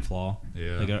the same flaw.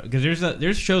 Yeah. Because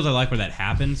there's shows I like where that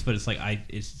happens, but it's like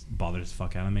it bothers the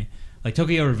fuck out of me. Like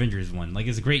Tokyo Revenger is one. Like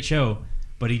it's a great show,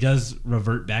 but he does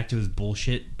revert back to his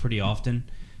bullshit pretty often.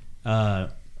 A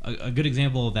good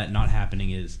example of that not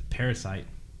happening is Parasite.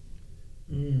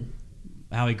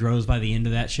 How he grows by the end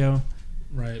of that show.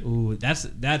 Right. Ooh, that's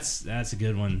a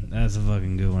good one. That's a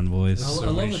fucking good one, boys.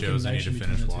 So many shows I need to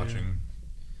finish watching.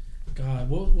 God,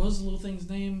 what was the little thing's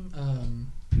name?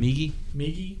 Migi?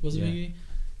 Migi? Was it Migi?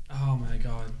 Oh my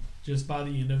god. Just by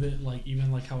the end of it, like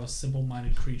even like how a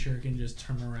simple-minded creature can just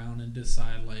turn around and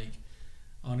decide like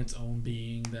on its own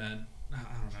being that I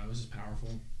don't know, it was just powerful.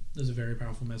 There's a very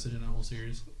powerful message in that whole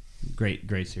series.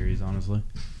 Great series, honestly.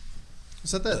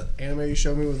 Is that anime you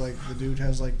showed me with like the dude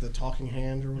has like the talking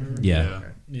hand or whatever? Yeah. Okay.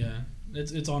 Yeah.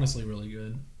 It's honestly really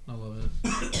good. I love it.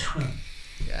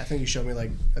 Yeah, I think you showed me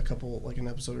like a couple, like an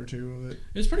episode or two of it.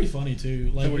 It's pretty funny too.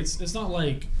 Like it's not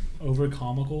like over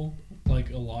comical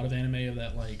like a lot of anime of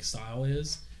that like style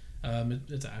is.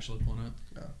 It's actually fun.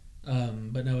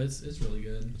 But no, it's really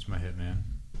good. It's my hitman.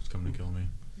 It's coming to kill me.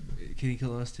 Can he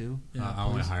kill us too? Yeah, I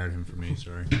only hired him for me.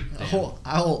 Sorry.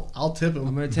 I'll tip him.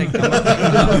 I'm gonna take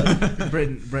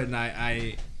Britton.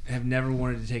 I have never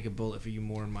wanted to take a bullet for you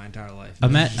more in my entire life.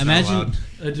 Imagine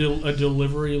a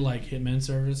delivery like hitman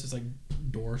service. It's like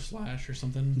DoorSlash or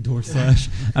something. DoorSlash.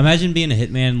 Imagine being a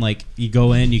hitman. Like you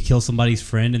go in, you kill somebody's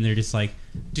friend, and they're just like,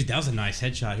 "Dude, that was a nice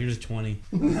headshot. Here's a 20."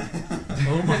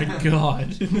 Oh my god.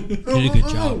 Did a good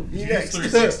job. Yes.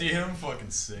 360 him, fucking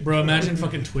sick. Bro, imagine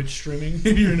fucking Twitch streaming.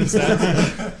 You're an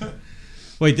assassin.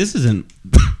 Wait, this isn't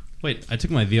Wait, I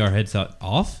took my VR headset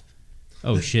off?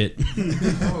 Oh, shit.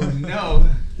 Oh, no.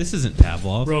 This isn't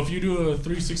Pavlov. Bro, if you do a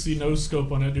 360 nose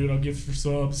scope on that dude, I'll give you for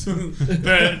subs.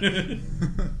 Bet.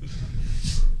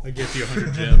 I give you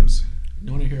 100 gems.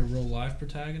 You want to hear a real life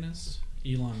protagonist?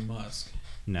 Elon Musk.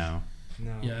 No.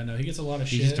 No. Yeah, no, he gets a lot of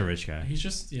shit. He's just a rich guy. He's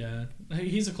just, yeah.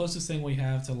 He's the closest thing we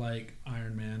have to, like,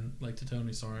 Iron Man, like, to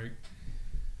Tony Stark.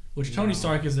 Which Tony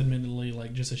Stark is admittedly,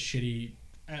 like, just a shitty,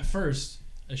 at first,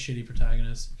 a shitty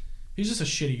protagonist. He's just a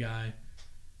shitty guy.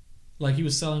 Like, he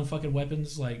was selling fucking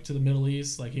weapons, like, to the Middle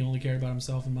East. Like, he only cared about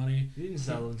himself and money. He didn't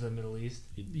sell them to the Middle East.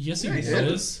 Yes, he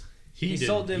did. was. He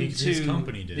sold them to his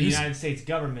company did. the United States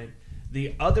government.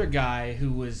 The other guy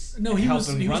who was No, he was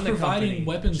helping run the providing company,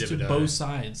 weapons to Jebediah. both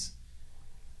sides.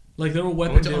 Like, there were Are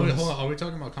weapon we, deals. hold on, are we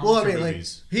talking about comics Well, I or mean, like,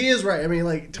 movies? he is right. I mean,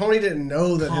 like, Tony didn't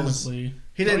know that Comically.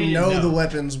 he didn't Tony know didn't the know.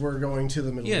 weapons were going to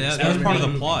the Middle Yeah, East. that was part of the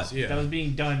Movies, plot. Yeah. that was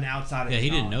being done outside of Yeah, his he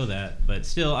didn't know knowledge. that. But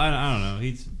still, I don't know.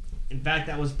 He's... In fact,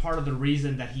 that was part of the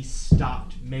reason that he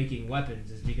stopped making weapons,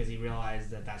 is because he realized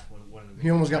that that's what one of the. He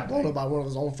almost got blown up by one of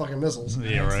his own fucking missiles.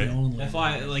 Yeah, That's the right. only That's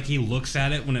why, like, he looks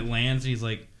at it when it lands and he's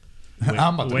like,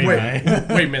 I'm about to wait, die.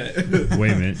 Wait a minute.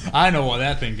 wait a minute. I know what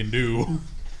that thing can do.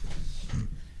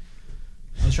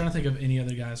 I was trying to think of any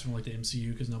other guys from, like, the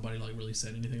MCU because nobody, like, really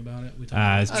said anything about it. We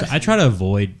talked about I try to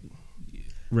avoid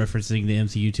referencing the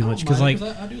MCU too I don't much because, mind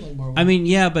like, it 'cause I do like Marvel. I mean,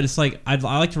 yeah, but it's like I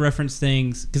like to reference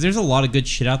things because there's a lot of good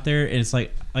shit out there, and it's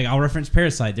like I'll reference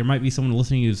Parasite. There might be someone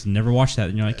listening who's never watched that,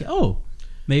 and you're like, oh,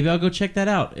 maybe I'll go check that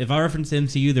out. If I reference the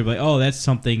MCU, they're like, oh, that's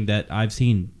something that I've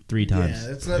seen 3 times.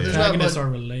 Yeah, it's not, there's not much. protagonists are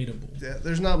relatable. Yeah,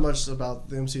 there's not much about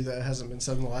the MCU that hasn't been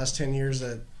said in the last 10 years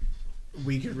that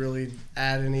we could really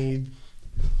add any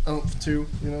oomph to,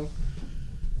 you know.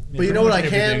 But you know what I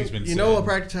can, you know, a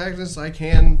protagonist I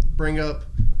can bring up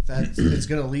that it's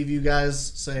gonna leave you guys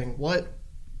saying what?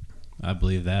 I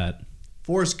believe that.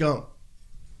 Forrest Gump.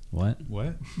 What?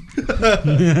 What?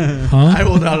 I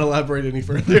will not elaborate any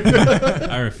further.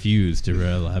 I refuse to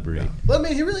elaborate. But I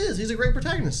mean, he really is. He's a great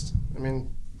protagonist. I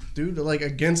mean, dude, like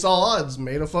against all odds,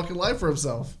 made a fucking life for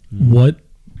himself. What?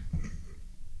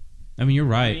 I mean, you're I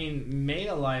right. mean, made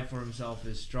a life for himself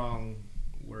is strong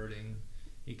wording.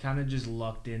 He kind of just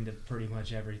lucked into pretty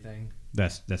much everything.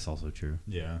 That's also true.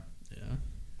 Yeah.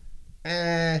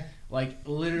 Yeah. Like,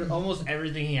 literally, almost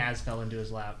everything he has fell into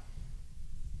his lap,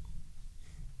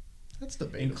 That's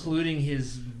debatable. including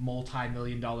his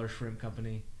multi-million-dollar shrimp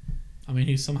company. I mean,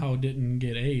 he somehow didn't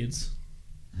get AIDS.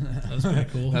 That's pretty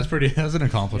cool. That's an Yeah,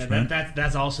 accomplishment.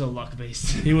 that's also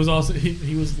luck-based. He was also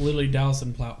he was literally doused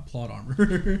in plot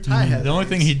armor. Ty had The only AIDS.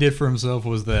 thing he did for himself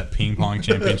was that ping pong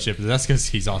championship. That's because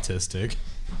he's autistic.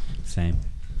 Same.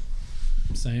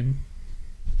 Same.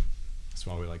 That's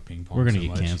why we like ping pong. We're gonna so get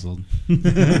much. canceled.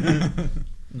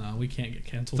 No, we can't get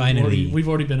canceled. Finally. We've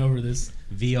already been over this.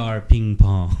 VR ping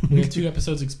pong. We have 2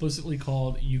 episodes explicitly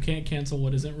called "You Can't Cancel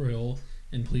What Isn't Real,"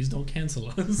 and please don't cancel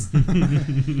us.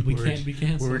 We can't be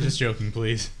canceled. We were just joking,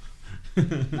 please.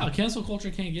 No, cancel culture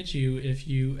can't get you if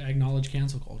you acknowledge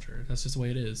cancel culture. That's just the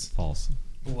way it is. False.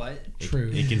 What? True.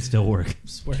 It can still work.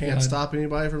 Swear to Can't God. stop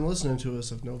anybody from listening to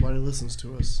us if nobody listens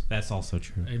to us. That's also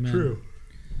true. Amen.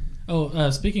 Oh,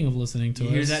 speaking of listening to You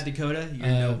us, hear that, Dakota? You're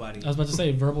nobody. I was about to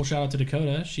say verbal shout out to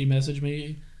Dakota. She messaged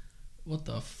me. What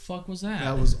the fuck was that?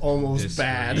 That was almost This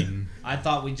bad. screen. I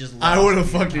thought we just. I lost would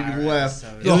have the fucking entire left.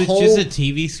 episode. It The was whole- just a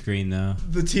TV screen, though.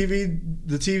 The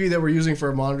TV that we're using for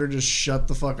a monitor just shut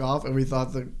the fuck off, and we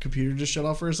thought the computer just shut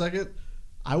off for a second.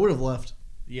 I would have left.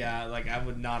 Yeah, like I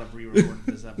would not have re-recorded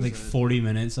this episode. Like 40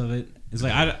 minutes of it. It's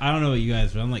like, I don't know about you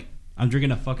guys, but I'm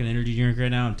drinking a fucking energy drink right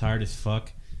now. I'm tired as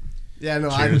fuck. Yeah, no,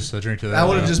 Cheers. I drink to that. that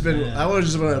would have just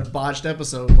been a botched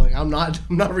episode. Like I'm not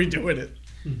redoing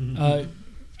it.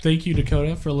 Thank you,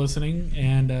 Dakota, for listening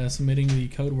and submitting the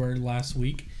code word last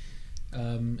week.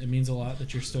 It means a lot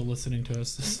that you're still listening to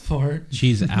us this far.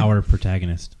 She's our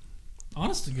protagonist.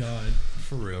 Honest to God,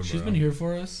 for real, bro. she's been here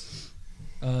for us.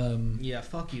 Yeah,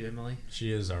 fuck you, Emily.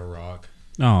 She is our rock.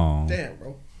 Oh, Damn,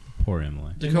 bro. poor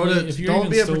Emily. Dakota, Emily, if you're don't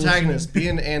even be a still protagonist. Be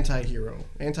an anti-hero.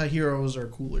 Anti-heroes are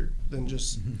cooler than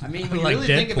just. I mean, when you Like really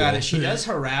think Deadpool. about it, she does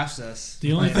harass us.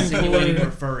 The only by thing insinuating cooler-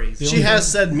 we're furries. the She only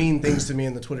has said mean things to me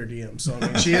in the Twitter DM, so I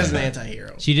mean, she is an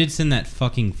anti-hero. She did send that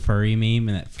fucking furry meme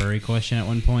and that furry question at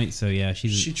one point. So yeah,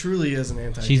 She truly is an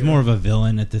anti-hero. she's more of a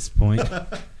villain at this point.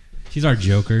 She's our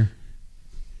Joker.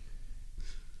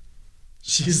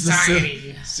 She's the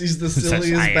silliest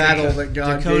Society. battle that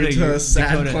God Dakota, gave to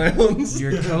sad clowns.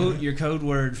 Your code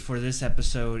word for this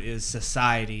episode is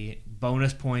society.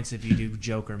 Bonus points if you do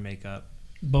Joker makeup.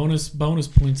 bonus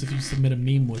points if you submit a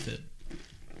meme with it.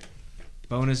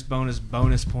 Bonus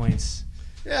points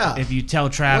Yeah. If you tell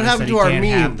Travis happened that he to our can't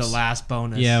have memes? the last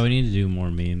bonus. Yeah, we need to do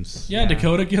more memes. Yeah,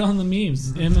 Dakota, get on the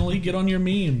memes. Emily, get on your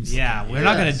memes. Yeah, we're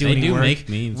not going to do They any do work. make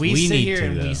memes. We sit need here to,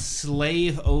 and though. we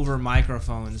slave over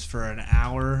microphones for an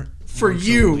hour For once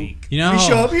you. a week. You know, We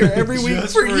show up here every week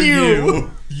for you.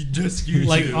 Just you.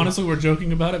 Like, two. honestly, we're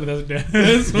joking about it, but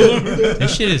that's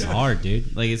this shit is hard,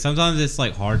 dude. Like, sometimes it's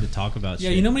like hard to talk about. Yeah,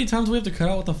 shit. you know how many times we have to cut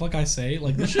out what the fuck I say?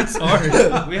 Like, this shit's hard.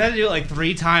 We had to do it like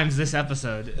 3 times this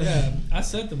episode. Yeah, I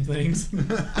said them things.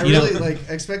 I You really know- like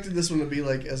expected this one to be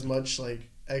like as much like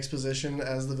exposition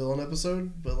as the villain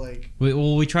episode, but like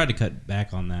we tried to cut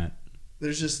back on that.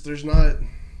 there's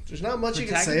not much you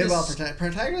can say about Protagonists-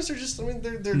 protagonists. Are just There's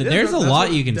different. a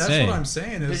lot you can That's say. what I'm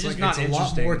saying. They're Is just like not it's a lot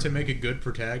interesting. more to make a good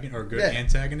protagonist or good Yeah.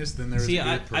 antagonist than there is See, a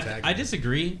I good protagonist. I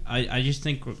disagree. I just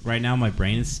think right now my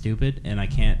brain is stupid and I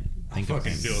can't think of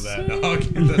fucking things. feel that, dog.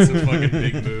 That's a fucking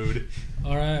big mood.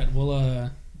 All right.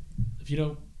 Well, if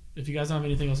you guys don't have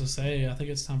anything else to say, I think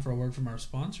it's time for a word from our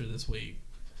sponsor this week.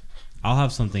 I'll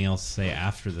have something else to say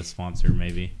after the sponsor,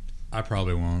 maybe. I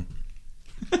probably won't.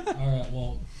 All right.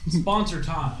 Well, sponsor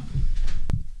time.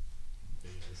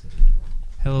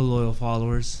 Hello, loyal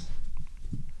followers.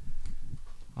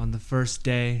 On the first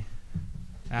day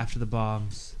after the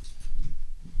bombs,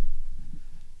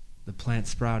 the plant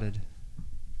sprouted,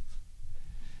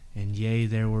 and yea,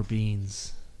 there were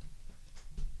beans.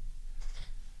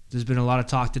 There's been a lot of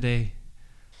talk today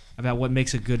about what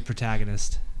makes a good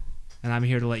protagonist, and I'm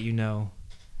here to let you know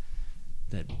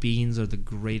that beans are the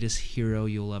greatest hero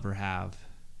you'll ever have.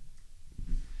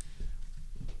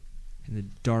 In the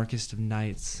darkest of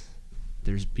nights,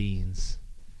 there's beans.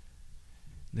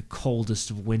 In the coldest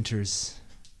of winters,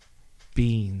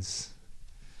 beans.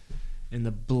 In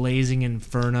the blazing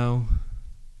inferno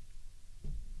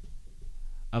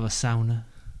of a sauna,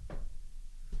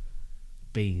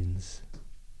 beans.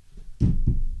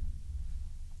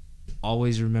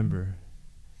 Always remember,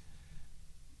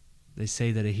 they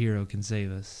say that a hero can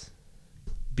save us.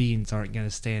 Beans aren't going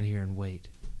to stand here and wait.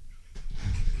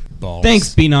 Balls.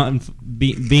 Thanks, being on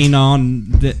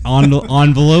the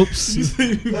envelopes.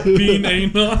 Being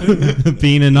anon.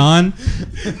 Being anon.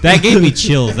 That gave me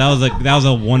chills. That was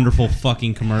a wonderful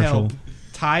fucking commercial. Help.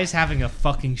 Ty's having a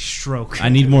fucking stroke. I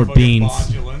need more Fucking beans.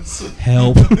 modulance.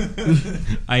 Help.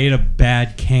 I ate a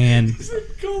bad can.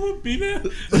 Call it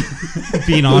bean.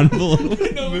 Being envelope.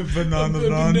 No,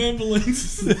 Banana.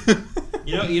 ambulance.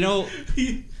 You know.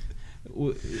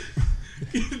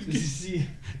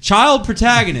 Child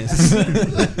protagonists.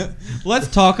 Let's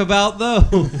talk about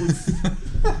those.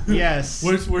 Yes.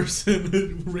 What's worse than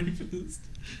a rapist?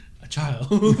 A child.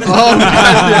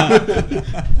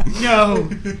 No.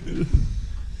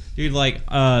 Dude, like,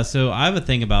 so I have a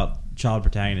thing about child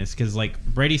protagonists because, like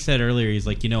Brady said earlier, he's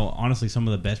like, honestly, some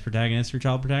of the best protagonists are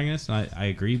child protagonists. And I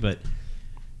agree, but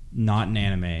not in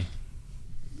anime.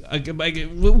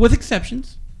 With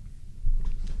exceptions.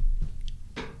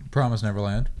 Promise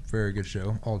Neverland. Very good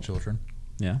show. All children.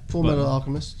 Yeah. Full Metal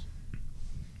Alchemist.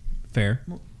 Fair.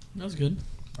 That was good.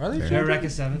 Are they Eureka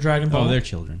 7. Dragon Ball. Oh, they're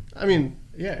children. I mean,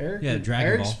 yeah, Eric. Yeah, Dragon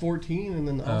Eric's Ball. 14, and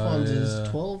then Alphonse is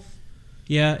 12.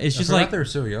 Yeah, it's just like they're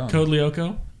so young. Code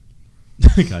Lyoko.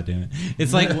 God damn it!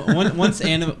 It's like once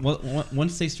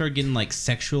they start getting like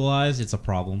sexualized, it's a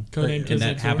problem. Codename And that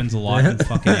Kids happens a lot in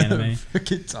fucking anime.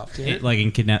 Freaking top tier. Like in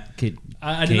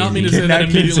I did not mean to say that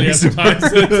immediately after Ty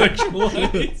said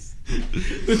sexualized.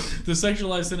 The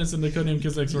sexualized sentence in the Codename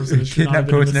Kids Next Door sentence should not have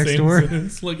been in the same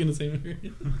sentence, like in the same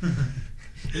area.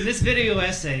 In this video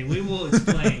essay, we will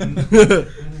explain.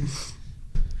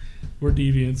 We're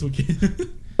deviants. We can't.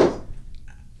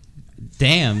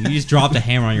 Damn, you just dropped a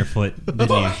hammer on your foot, didn't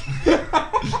you?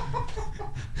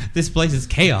 This place is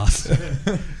chaos.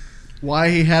 Why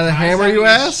he had a Ty's hammer, having you a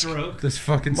ask? stroke. This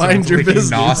fucking Mind your business.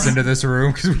 nos into this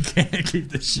room because we can't keep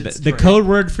this shit The straight. code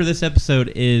word for this episode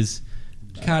is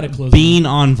Cataclysm. bean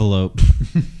envelope.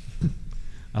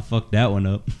 I fucked that one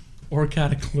up. Or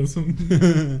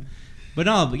cataclysm.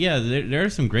 But yeah, there are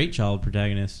some great child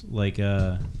protagonists like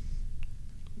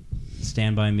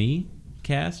Stand By Me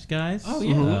cast guys. Oh,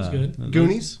 yeah, that was good.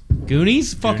 Goonies?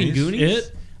 Goonies, fucking Goonies.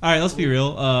 It. All right, let's be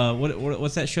real.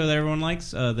 What's that show that everyone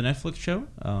likes? The Netflix show?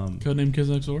 Codename Kids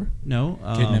Next Door. No,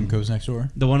 Kid named Goes Next Door.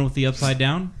 the one with the upside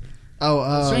down.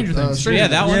 Oh, Stranger Things. Yeah,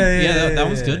 that one. Yeah, That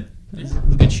one's good. It was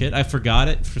good shit. I forgot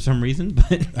it for some reason,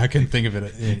 but I couldn't think of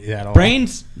it at all.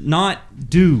 brains not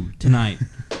due tonight.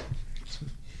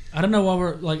 I don't know why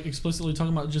we're like explicitly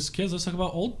talking about just kids. Let's talk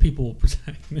about old people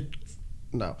protagonists.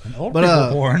 No. Old But,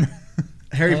 people born.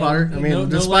 Harry Potter. I mean, no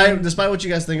despite what you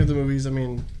guys think of the movies, I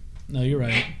mean, No, you're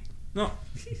right. No,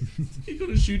 He's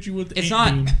gonna shoot you with. it's ink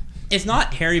not. beam. It's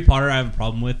not Harry Potter. I have a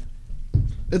problem with.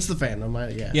 It's the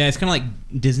fandom, yeah. Yeah, it's kind of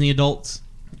like Disney adults.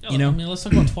 You know, I mean, let's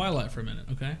talk about Twilight for a minute,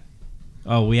 okay?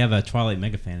 Oh, we have a Twilight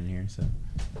mega fan in here, so.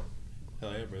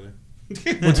 Hell yeah, brother.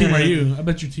 What team are you? I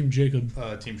bet you're Team Jacob.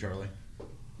 Team Charlie.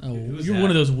 Oh, you're one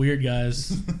of those weird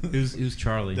guys. Who's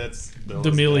Charlie? That's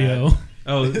D'Amelio.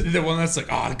 Oh, the one that's like,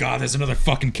 oh god, there's another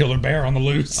fucking killer bear on the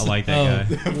loose. I like that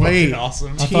guy. Wait,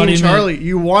 awesome. Team Charlie,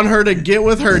 you want her to get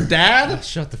with her dad?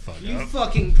 Shut the fuck up. You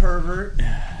fucking pervert.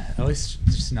 At least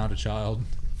she's not a child.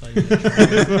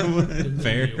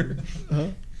 Fair.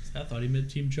 I thought he meant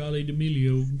Team Charlie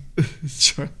D'Amelio.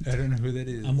 I don't know who that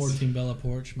is. I'm more Team Bella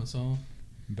Porch myself.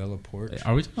 Bella Porch.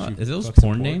 Are we talking about, is those fucks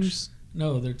porn a porch? names?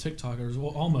 No, they're TikTokers.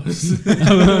 Well, almost.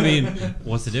 I mean,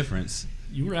 what's the difference?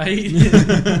 You right.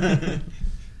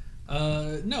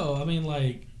 No, I mean,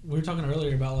 like, we were talking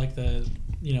earlier about, like, the,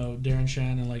 Darren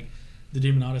Shan and, like, the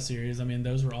Demonata series. I mean,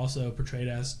 those were also portrayed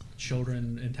as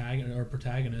children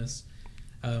protagonists.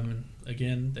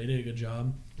 Again, they did a good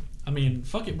job. I mean,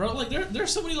 fuck it, bro. Like,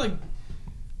 there's so many, like,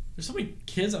 there's so many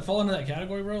kids that fall into that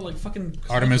category, bro. Like, fucking...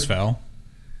 Artemis Fowl.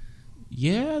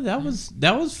 Yeah, that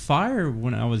was fire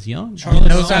when I was young. Charlie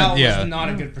was not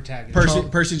a good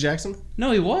protagonist. Percy Jackson?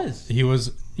 No, he was. He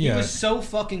was. Yeah. He was so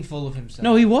fucking full of himself.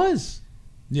 No, he was.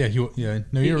 Yeah.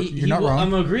 No, you're not wrong.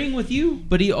 I'm agreeing with you,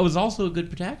 but he was also a good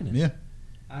protagonist. Yeah.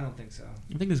 I don't think so.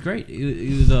 I think it's great.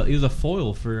 He was a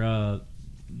foil for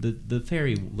the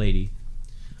fairy lady.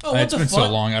 Oh, what it's the been fuck?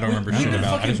 so long, I don't remember shit about.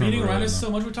 I Fucking just meeting remember around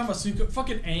so much. We're talking about Suka,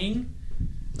 fucking Aang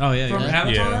Oh yeah, from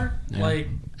Avatar. Yeah. Like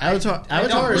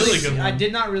Avatar is really good one. I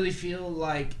did not really feel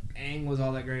like Aang was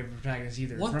all that great of a protagonist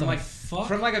either. What from the fuck?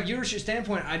 From like a viewership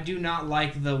standpoint, I do not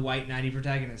like the white knighty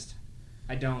protagonist.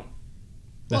 I don't.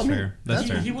 That's fair. That's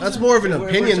fair. That's more of an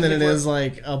opinion than it for- is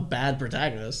like a bad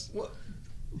protagonist. What?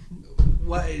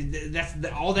 That's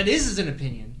all that is an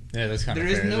opinion. Yeah, that's kind of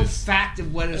There fair. is no fact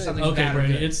of whether something's Okay, bad or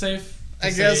Brady, good. it's safe. to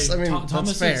I guess, say I mean,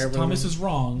 that's fair, but- Thomas is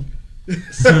wrong,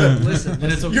 Listen,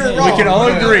 and it's okay. You're wrong. We can all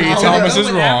agree I'll Thomas No, is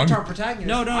but wrong. Avatar protagonist,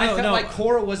 No, I felt no. like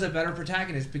Korra was a better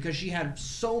protagonist because she had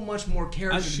so much more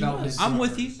character She development. was.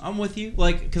 I'm with you.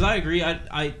 Like, because I agree.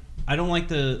 I don't like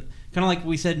the kind of like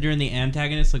we said during the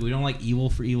antagonist. Like, we don't like evil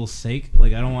for evil's sake.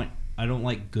 Like, I don't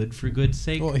like good for good's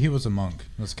sake. Well, he was a monk.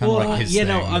 That's kind of like his yeah, thing.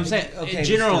 no, I'm saying Okay,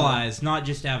 generalized, not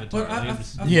just Avatar.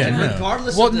 But Yeah, And no.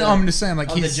 regardless Well, of the, no, I'm just saying, like,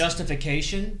 of the he's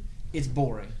justification, it's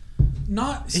boring.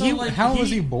 Not so. how was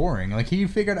he boring? Like, he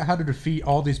figured out how to defeat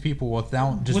all these people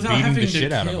without just without beating having the to shit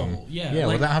kill. out of them. Yeah,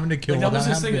 like, without having to kill. Like, that was without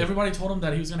his thing. having to- Everybody told him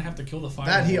that he was gonna have to kill the fire.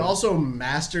 That he Lord. also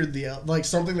mastered like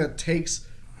something that takes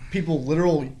people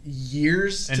literal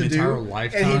years An to entire do,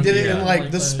 lifetime, and he did it yeah. in like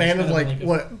Like the the span of span of, like like,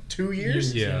 what 2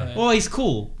 years? Yeah. Well, he's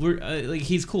cool. We're like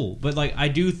he's cool, but like I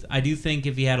do think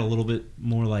if he had a little bit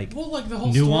more like Well, like the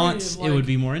whole nuance, story of, like, it would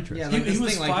be more interesting. Yeah, like, he this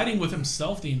was thing, like- fighting with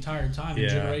himself the entire time, and Yeah.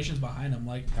 generations behind him.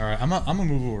 Like, All right, I'm gonna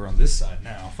move over on this side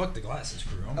now. Fuck the glasses,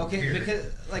 crew. I'm over Okay, here. because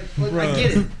like look,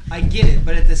 I get it,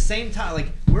 but at the same time, like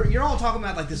you're all talking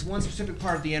about like this one specific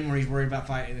part at the end where he's worried about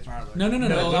fighting the Fire Lord. no. I'm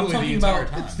literally talking the entire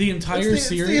about time. the entire It's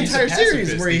series. the entire He's a series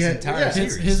pacifist, where he his had entire yeah.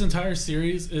 series. His entire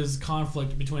series is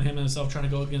conflict between him and himself, trying to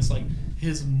go against like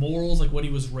his morals, like what he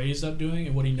was raised up doing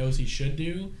and what he knows he should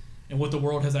do, and what the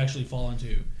world has actually fallen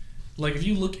to. Like, if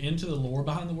you look into the lore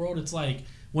behind the world, it's like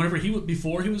whenever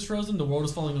before he was frozen, the world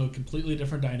was falling into a completely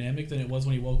different dynamic than it was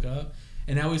when he woke up,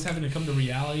 and now he's having to come to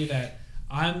reality that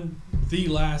I'm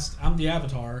the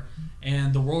Avatar,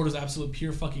 and the world is absolute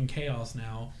pure fucking chaos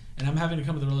now, and I'm having to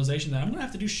come to the realization that I'm gonna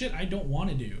have to do shit I don't want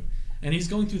to do. And he's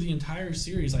going through the entire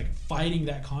series like fighting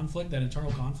that conflict, that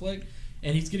internal conflict,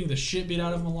 and he's getting the shit beat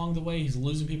out of him along the way. He's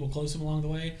losing people close to him along the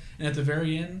way, and at the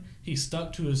very end, he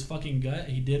stuck to his fucking gut.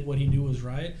 He did what he knew was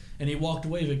right, and he walked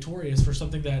away victorious for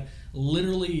something that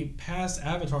literally past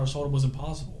Avatars told him was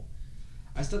impossible.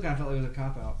 I still kind of felt like it was a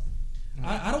cop out.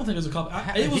 I don't think it was a cop.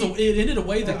 It ended a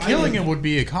way that killing him would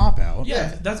be a cop out.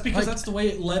 Yeah, that's because Like- that's the way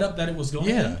it led up that it was going.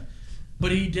 Yeah.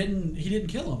 But he didn't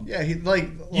kill him. Yeah, he like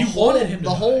You wanted him to the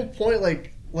die. whole point,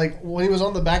 like when he was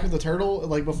on the back of the turtle,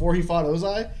 like before he fought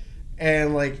Ozai,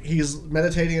 and like he's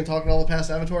meditating and talking to all the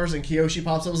past avatars, and Kyoshi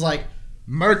pops up and was like,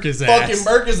 Murk his ass. fucking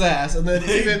murk his ass, and then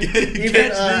even Catch these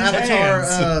Avatar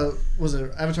hands. Was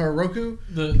it Avatar Roku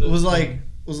The was like.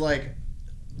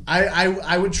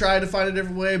 I would try to find a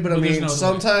different way, but I But there's mean no other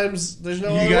sometimes there's no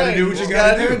You other gotta way. do what you just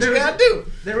gotta do do. what you gotta do.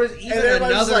 There was even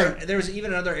everybody's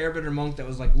another Airbender monk that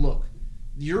was like, look,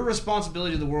 your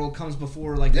responsibility to the world comes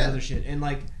before like the Yeah. other shit. And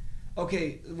like,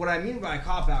 okay, what I mean by a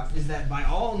cop out is that by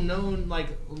all known like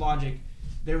logic,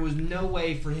 there was no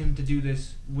way for him to do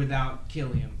this without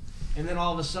killing him. And then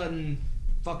all of a sudden,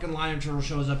 fucking Lion Turtle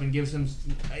shows up and gives him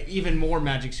even more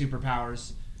magic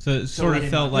superpowers. So it sort of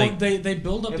felt like they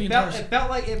build up the entire. It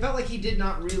felt like he did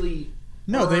not really.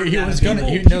 No, he was gonna.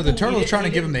 The turtle was trying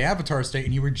to give him the Avatar state,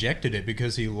 and he rejected it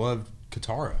because he loved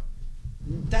Katara.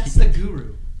 That's the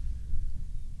guru.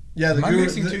 Yeah, Am I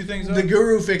mixing two things up? The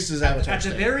guru fixed his Avatar At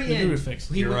the state. very end,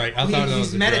 You're right. I thought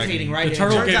he's meditating, dragon. right? The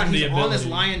turtle it turns gave out him he's the on this ability.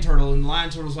 lion turtle, and the lion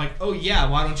turtle's like, "Oh yeah,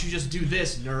 why don't you just do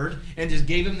this, nerd?" And just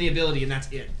gave him the ability, and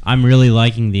that's it. I'm really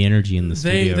liking the energy in this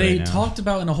video They right now. talked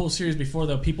about in a whole series before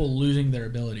though people losing their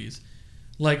abilities.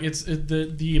 Like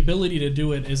the ability to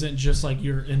do it isn't just like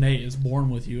you're innate; it's born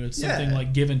with you. It's something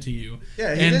like given to you.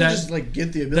 Yeah, he didn't just like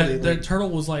get the ability. That turtle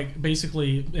was like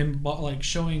basically like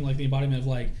showing like the embodiment of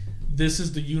like this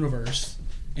is the universe,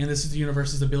 and this is the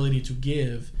universe's ability to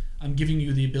give. I'm giving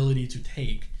you the ability to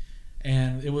take,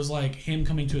 and it was like him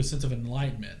coming to a sense of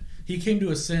enlightenment. He came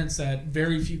to a sense that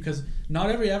very few, because not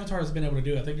every Avatar has been able to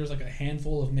do it. I think there's like a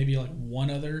handful of maybe like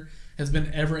one other has been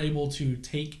ever able to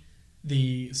take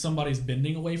somebody's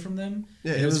bending away from them.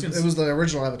 Yeah, it was the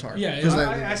original Avatar. Yeah,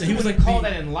 I he was like call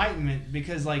that enlightenment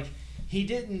because like he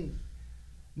didn't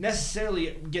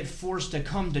necessarily get forced to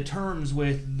come to terms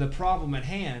with the problem at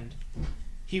hand.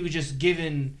 He was just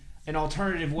given an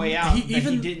alternative way out.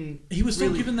 He was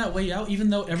still given that way out, even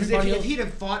though everybody if he'd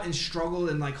have fought and struggled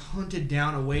and like hunted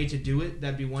down a way to do it,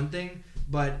 that'd be one thing.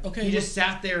 But he just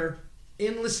sat there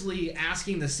endlessly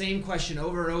asking the same question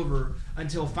over and over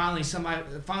until finally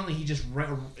he just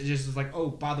was like, oh,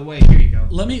 by the way, here you go.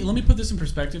 Let me put this in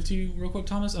perspective to you real quick,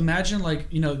 Thomas. Imagine like,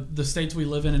 the states we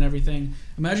live in and everything.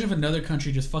 Imagine if another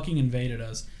country just fucking invaded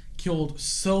us, killed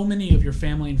so many of your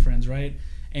family and friends, right?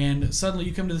 And suddenly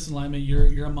you come to this enlightenment,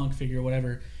 you're a monk figure or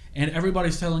whatever, and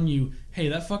everybody's telling you, hey,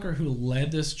 that fucker who led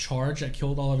this charge that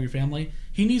killed all of your family,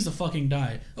 he needs to fucking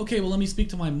die. Okay, well, let me speak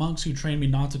to my monks who trained me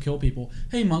not to kill people.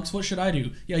 Hey, monks, what should I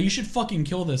do? Yeah, you should fucking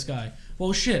kill this guy.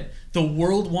 Well, shit, the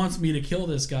world wants me to kill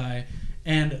this guy,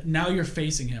 and now you're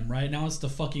facing him, right? Now it's the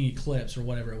fucking eclipse or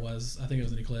whatever it was. I think it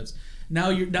was an eclipse.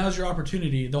 Now's your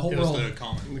opportunity. The whole world. The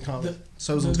comet. The comet.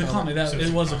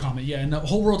 It was a comet. Yeah, and the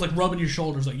whole world's like rubbing your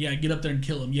shoulders, like, yeah, get up there and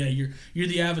kill him. Yeah, you're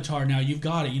the Avatar now. You've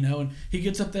got it, And he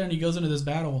gets up there and he goes into this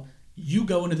battle. You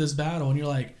go into this battle and you're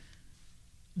like,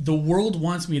 the world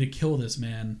wants me to kill this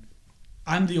man.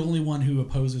 I'm the only one who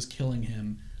opposes killing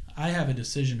him. I have a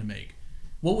decision to make.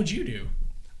 What would you do?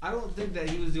 I don't think that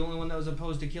he was the only one that was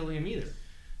opposed to killing him either.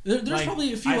 There's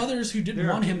probably a few others who didn't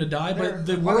want him to die, but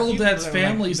the world that's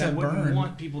families have burned.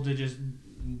 Want people to just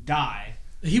die.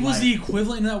 He was the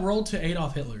equivalent in that world to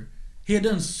Adolf Hitler. He had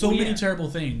done so many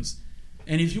terrible things,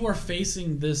 and if you are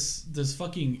facing this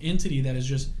fucking entity that is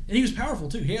just, and he was powerful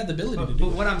too. He had the ability to do it.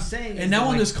 But what I'm saying, and now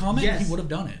on this comment, he would have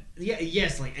done it. Yeah,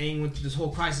 yes, like Aang went through this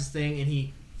whole crisis thing, and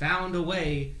he found a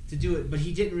way to do it, but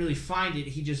he didn't really find it.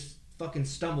 He just fucking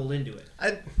stumbled into it.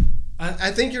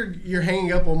 I think you're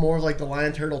hanging up on more of like the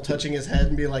lion turtle touching his head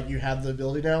and being like, you have the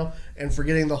ability now, and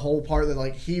forgetting the whole part that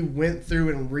like he went through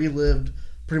and relived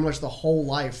pretty much the whole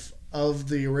life of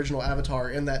the original Avatar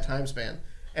in that time span,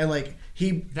 and like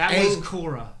that was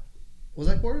Korra. Was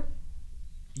that Korra?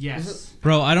 Yes.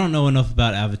 Bro, I don't know enough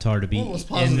about Avatar to be in this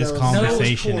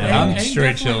conversation. I'm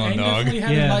straight chilling, dog. Definitely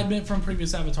had enlightenment from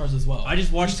previous Avatars as well. I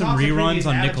just watched some reruns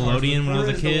on Nickelodeon when I was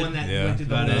a kid.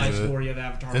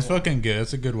 It's fucking good.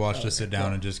 It's a good watch to sit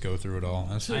down and just go through it all.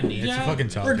 It's a fucking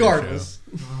top regardless.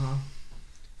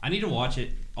 I need to watch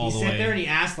it all the way. He sat there and he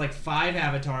asked like 5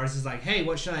 avatars. He's like, hey,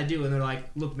 what should I do? And they're like,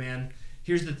 look, man,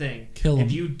 here's the thing. Kill him.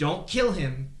 If you don't kill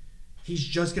him, he's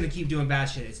just going to keep doing bad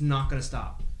shit. It's not going to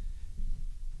stop.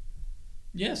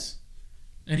 Yes.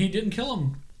 And he didn't kill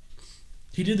him.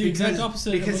 He did the exact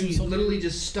opposite. Because he literally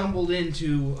just stumbled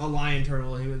into a lion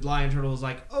turtle. And the lion turtle was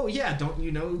like, oh, yeah, don't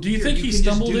you know? Do you think he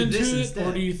stumbled into it?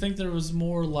 Or do you think there was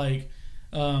more like...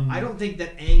 I don't think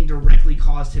that Aang directly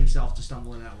caused himself to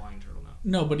stumble into that lion turtle, no.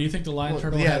 No, but do you think the lion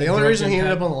turtle... Yeah, the only reason he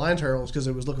ended up on the lion turtle is because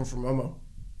it was looking for Momo.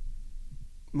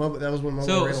 That was when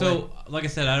Momo ran away. Like I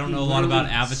said, I don't know a lot about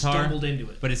Avatar, stumbled into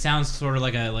it. But it sounds sort of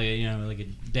like a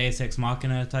Deus Ex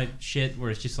Machina type shit, where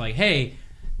it's just like, hey,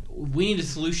 we need a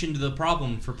solution to the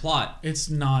problem for plot. It's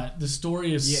not. The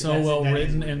story is so well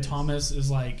written, and Thomas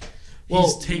is like,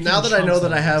 well, now that I know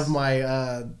that I have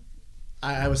my,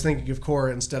 I was thinking of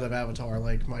Korra instead of Avatar.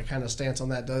 Like my kind of stance on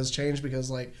that does change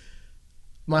because like.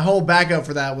 My whole backup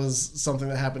for that was something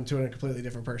that happened to a completely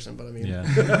different person, but I mean,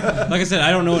 like I said, I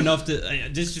don't know enough to.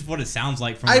 This is just what it sounds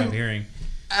like from what I'm hearing.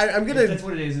 I'm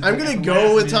gonna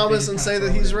go with Thomas and say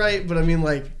that he's right, but I mean,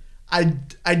 like,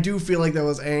 I do feel like that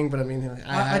was Aang, but I mean,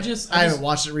 I haven't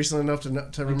watched it recently enough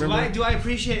to remember. Do I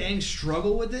appreciate Aang's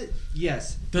struggle with it?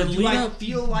 Yes.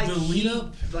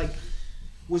 Like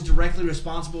was directly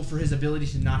responsible for his ability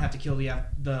to not have to kill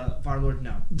the Fire Lord?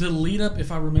 No. The lead up,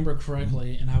 if I remember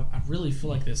correctly, and I really feel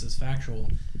like this is factual,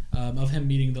 of him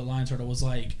meeting the Lion Turtle was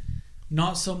like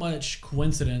not so much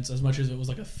coincidence as much as it was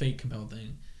like a fate compelled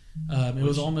thing. It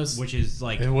was almost, which is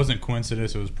like, it wasn't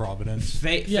coincidence, it was providence.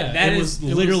 Fate. Yeah, that is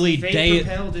literally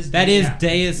Deus. That is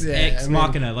Deus Ex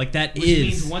Machina. Like that which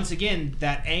means once again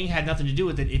that Aang had nothing to do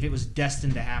with it if it was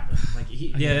destined to happen. Like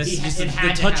that's just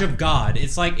the touch of God.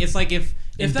 It's like if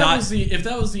that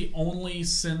was the only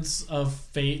sense of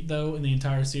fate though in the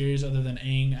entire series other than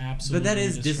Aang absolutely. But that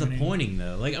is disappointing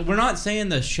though. Like we're not saying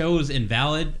the show is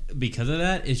invalid because of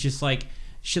that. It's just like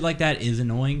shit like that is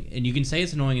annoying, and you can say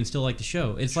it's annoying and still like the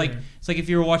show. It's like if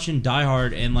you were watching Die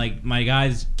Hard and like my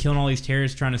guy's killing all these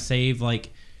terrorists trying to save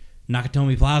like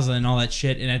Nakatomi Plaza and all that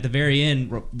shit, and at the very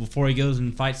end before he goes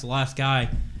and fights the last guy,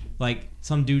 like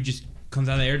some dude just comes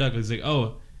out of the air duct and is like,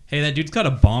 oh, hey, that dude's got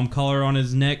a bomb collar on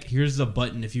his neck. Here's the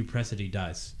button. If you press it, he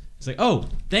dies. It's like, oh,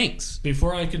 thanks.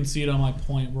 Before I concede on my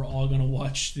point, we're all gonna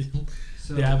watch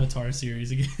the Avatar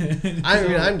series again. I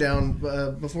mean, I'm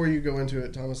down. Before you go into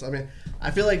it, Thomas, I mean, I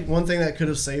feel like one thing that could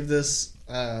have saved this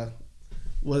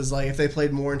was like if they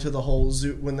played more into the whole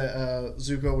when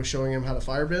Zuko was showing him how to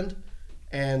firebend,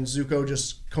 and Zuko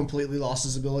just completely lost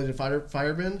his ability to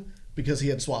firebend because he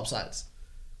had swapped sides.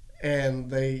 And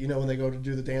they, when they go to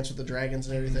do the dance with the dragons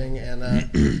and everything, and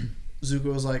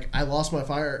Zuko was like, I lost my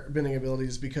firebending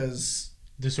abilities because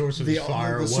the source of his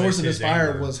fire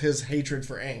was his hatred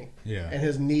for Aang. Yeah. And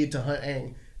his need to hunt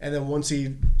Aang. And then once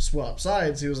he swapped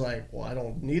sides, he was like, well, I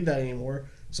don't need that anymore.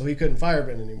 So he couldn't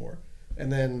firebend anymore.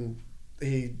 And then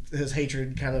his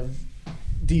hatred kind of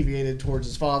deviated towards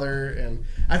his father. And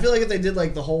I feel like if they did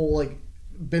like the whole, like,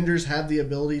 benders have the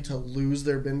ability to lose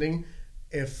their bending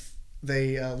if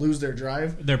they lose their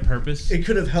drive. Their purpose. It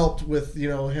could have helped with,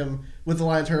 him, with the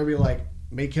Lion Turtle being like,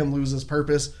 make him lose his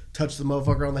purpose, touch the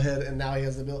motherfucker on the head, and now he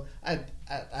has the ability.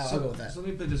 I'll go with that. So let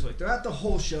me put it this way. Throughout the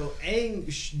whole show,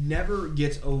 Aang never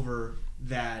gets over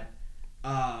that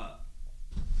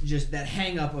just that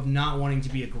hang-up of not wanting to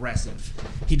be aggressive.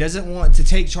 He doesn't want to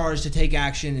take charge, to take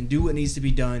action, and do what needs to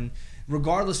be done,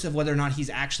 regardless of whether or not he's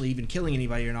actually even killing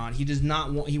anybody or not. He does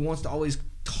not want. He wants to always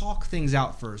talk things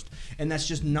out first, and that's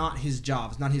just not his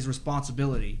job. It's not his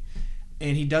responsibility.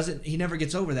 And he never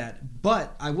gets over that.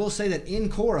 But I will say that in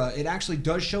Korra, it actually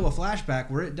does show a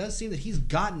flashback where it does seem that he's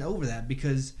gotten over that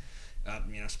because,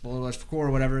 spoiler alert for Korra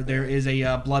or whatever, there is a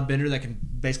bloodbender that can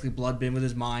basically bloodbend with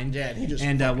his mind. Yeah, and he just...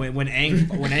 And when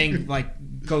Aang like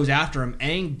goes after him,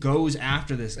 Aang goes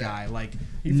after this guy. Like,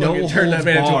 he no turned that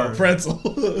man into a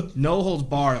pretzel. No holds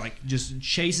bar. Like, just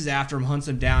chases after him, hunts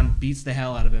him down, beats the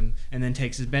hell out of him, and then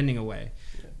takes his bending away.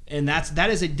 And that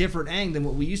is a different Aang than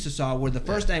what we used to saw, where the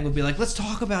first Aang would be like, let's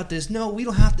talk about this. No, we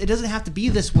don't have to, it doesn't have to be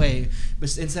this way.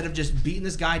 But instead of just beating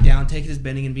this guy down, taking his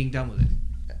bending and being done with it.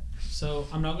 So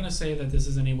I'm not going to say that this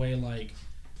is any way like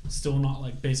still not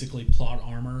like basically plot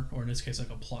armor, or in this case like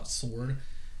a plot sword.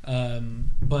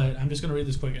 But I'm just going to read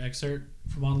this quick excerpt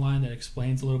from online that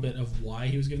explains a little bit of why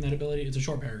he was given that ability. It's a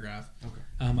short paragraph. Okay.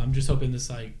 I'm just hoping this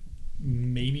like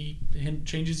maybe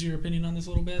changes your opinion on this a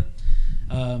little bit.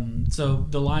 So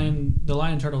the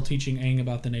lion turtle teaching Aang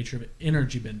about the nature of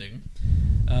energy bending,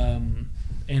 and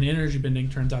energy bending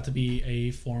turns out to be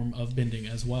a form of bending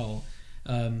as well.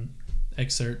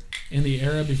 Excerpt: in the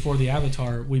era before the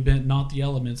Avatar, we bent not the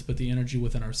elements but the energy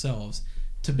within ourselves.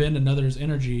 To bend another's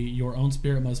energy, your own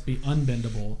spirit must be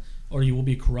unbendable, or you will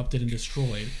be corrupted and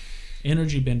destroyed.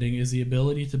 Energy bending is the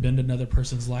ability to bend another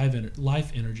person's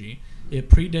life energy. It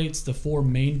predates the four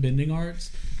main bending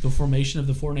arts, the formation of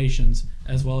the four nations,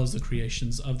 as well as the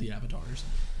creations of the avatars.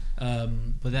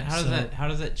 But how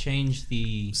does that change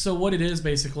the? So what it is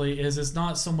basically is it's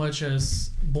not so much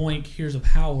as boink, here's a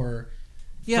power.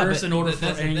 Yeah, first, but in order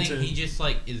that's for the Aang thing. to, He just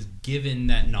like is given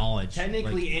that knowledge.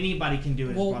 Technically, anybody can do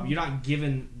it. Well, you're not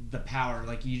given the power.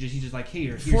 Like he's just like, hey,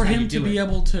 here's for how him you to do be it.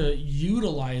 able to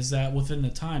utilize that within the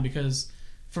time, because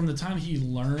from the time he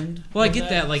learned. Well, I get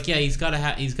that. Like, yeah, he's got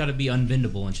to be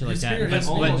unbendable and shit like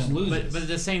that. But at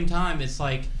the same time, it's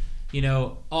like,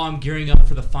 I'm gearing up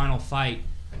for the final fight.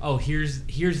 Oh, here's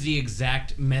the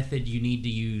exact method you need to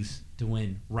use to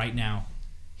win right now.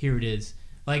 Here it is.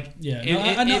 Like, yeah,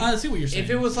 I see what you're saying.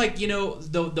 If it was like,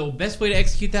 the best way to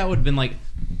execute that would have been like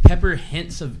pepper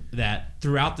hints of that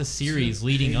throughout the series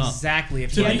leading up. Exactly.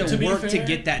 If he had to work to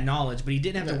get that knowledge, but he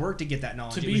didn't have to work to get that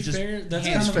knowledge. To be fair, that's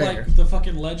kind of like the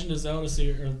fucking Legend of Zelda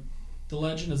series, or the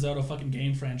Legend of Zelda fucking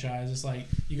game franchise. It's like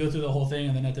you go through the whole thing,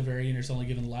 and then at the very end, you're suddenly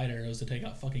given light arrows to take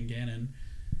out fucking Ganon.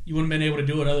 You wouldn't have been able to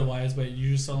do it otherwise, but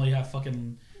you just suddenly have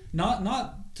fucking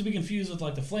not to be confused with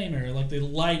like the flame arrow, like the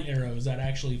light arrows that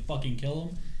actually fucking kill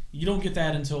him. You don't get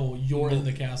that until you're in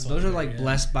the castle. Those are like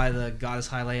blessed by the goddess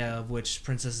Hylia, of which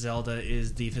Princess Zelda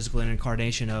is the physical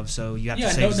incarnation of. So you have to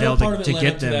save Zelda part of it to led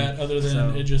get up them. To that, other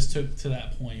than it just took to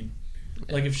that point.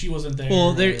 Like if she wasn't there.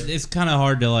 Well, it's kind of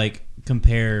hard to like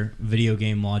compare video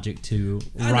game logic to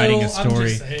writing a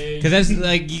story, because that's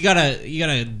like you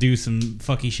gotta do some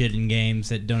fucky shit in games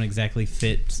that don't exactly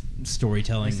fit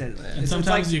storytelling. And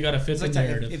sometimes you gotta fit the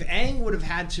narrative. If Aang would have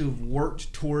had to have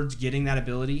worked towards getting that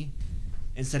ability,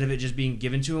 instead of it just being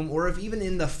given to him, or if even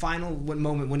in the final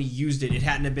moment when he used it, it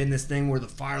hadn't have been this thing where the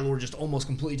Fire Lord just almost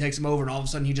completely takes him over, and all of a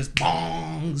sudden he just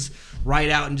bongs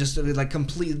right out and just like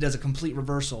completely does a complete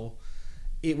reversal.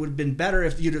 It would have been better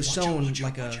if you'd have shown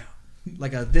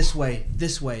like a this way,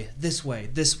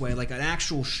 like an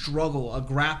actual struggle, a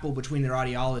grapple between their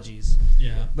ideologies.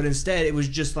 Yeah. But instead, it was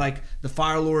just like the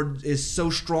Fire Lord is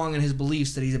so strong in his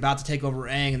beliefs that he's about to take over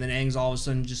Aang, and then Aang's all of a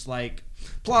sudden just like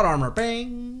plot armor,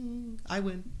 bang, I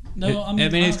win. No, I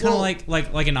mean it's kind of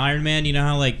like an Iron Man. You know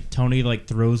how like Tony like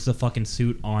throws the fucking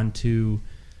suit onto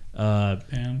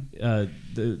Pam,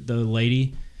 the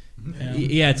lady. Pam.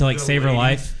 Yeah, to like save her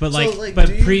life. But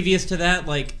previous to that,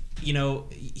 like, you know,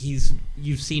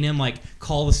 you've seen him like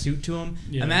call the suit to him.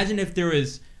 Yeah. Imagine if there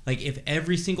was like if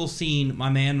every single scene my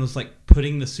man was like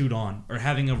putting the suit on or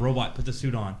having a robot put the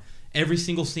suit on every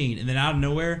single scene, and then out of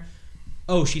nowhere,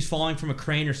 oh, she's falling from a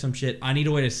crane or some shit. I need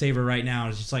a way to save her right now.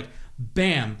 And it's just like,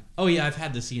 bam. Oh yeah, I've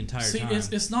had this the entire time.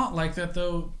 It's not like that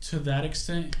though to that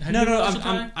extent.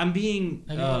 I'm being.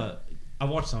 I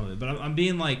watched some of it, but I'm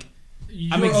being like.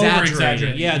 I'm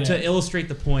exaggerating. Yeah, to illustrate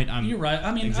the point. You're right.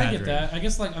 I mean, I get that. I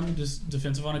guess like I'm just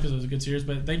defensive on it because it was a good series,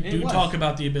 but they do talk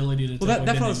about the ability to. Well,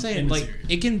 that's what I was saying. Like,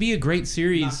 it can be a great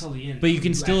series, but you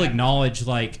can still acknowledge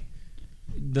like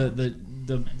the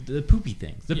poopy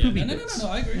things. The poopy bits. No.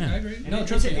 I agree. Yeah. I agree. No,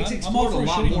 trust me. It's explored a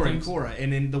lot more in Korra,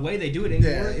 and then the way they do it in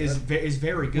Korra is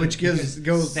very good. Which she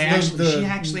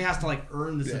actually has to like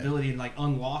earn this ability and like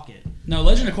unlock it. No,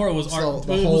 Legend of Korra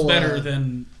was better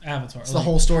than Avatar. It's the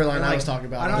whole storyline I was talking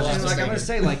about. I'm gonna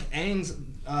say like Aang's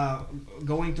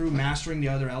going through mastering the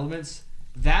other elements.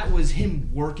 That was him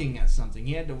working at something.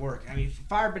 He had to work. I mean,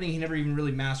 firebending he never even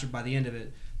really mastered by the end of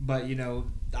it. But, you know,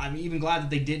 I'm even glad that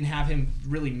they didn't have him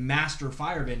really master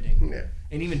firebending. Yeah.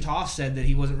 And even Toph said that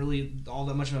he wasn't really all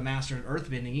that much of a master at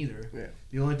earthbending either. Yeah.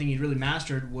 The only thing he really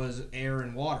mastered was air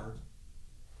and water.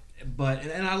 But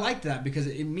and I liked that because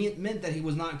it meant that he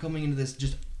was not coming into this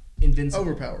just invincible.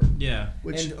 Overpowered. Yeah.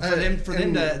 Which, and for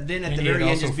them to then at the very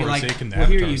end just be like, well,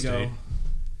 here you go.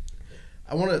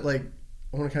 I want to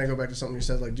kind of go back to something you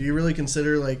said. Like, do you really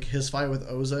consider like his fight with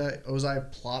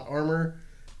Ozai plot armor?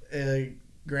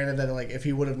 Granted that like if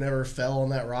he would have never fell on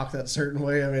that rock that certain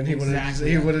way, I mean he would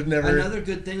have never. Another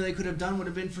good thing they could have done would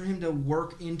have been for him to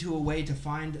work into a way to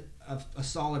find a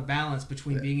solid balance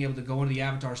between being able to go into the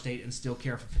Avatar state and still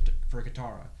care for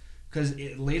Katara. Because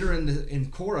later in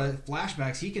Korra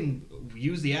flashbacks, he can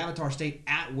use the Avatar state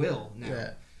at will now. Yeah.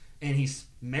 And he's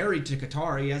married to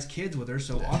Katara. He has kids with her,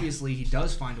 so obviously he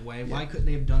does find a way. Why couldn't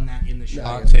they have done that in the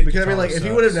show? Because I mean, like if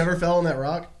he would have never fell on that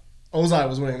rock, Ozai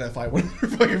was winning that fight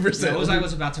 100%. Yeah, Ozai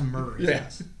was about to murder him.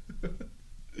 Yes.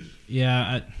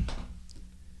 Yeah.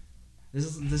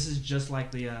 This is just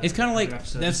like the. It's kind of like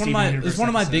that's one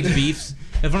of my big beefs.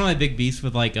 That's one of my big beefs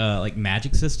with like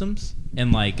magic systems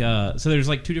and like so there's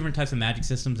like two different types of magic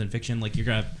systems in fiction. Like you're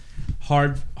gonna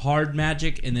have hard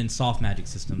magic and then soft magic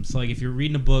systems. So like if you're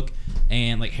reading a book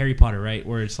and like Harry Potter, right,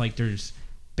 where it's like there's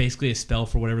basically a spell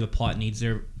for whatever the plot needs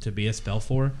there to be a spell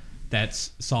for.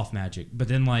 That's soft magic. But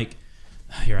then, like,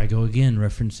 here I go again,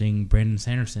 referencing Brandon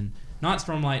Sanderson. Not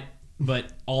Stormlight,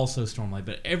 but also Stormlight.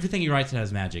 But everything he writes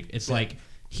has magic. It's like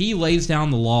he lays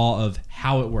down the law of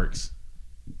how it works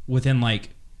within,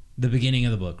 like, the beginning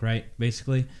of the book, right?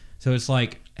 Basically. So it's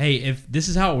like, hey, if this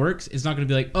is how it works, it's not going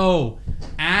to be like, oh,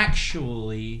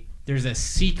 actually, there's a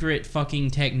secret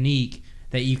fucking technique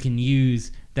that you can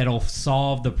use that'll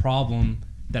solve the problem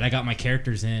that I got my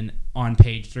characters in on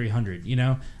page 300, you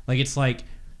know? Like, it's like,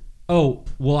 oh,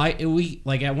 well, we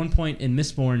like, at one point in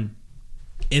Mistborn,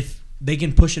 if they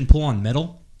can push and pull on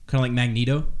metal, kind of like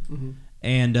Magneto,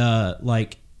 and,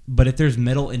 but if there's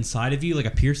metal inside of you, like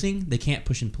a piercing, they can't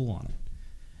push and pull on it.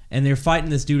 And they're fighting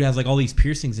this dude who has, like, all these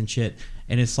piercings and shit,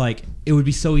 and it's like, it would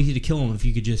be so easy to kill him if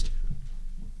you could just,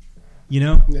 you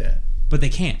know? Yeah. But they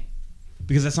can't,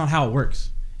 because that's not how it works.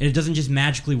 And it doesn't just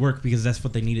magically work because that's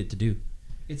what they need it to do.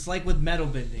 It's like with metal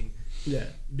bending. Yeah.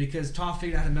 Because Toph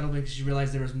figured out how to metal bend because she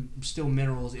realized there was still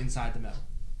minerals inside the metal.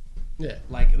 Yeah.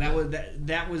 Like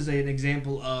that was an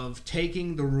example of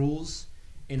taking the rules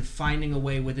and finding a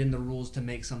way within the rules to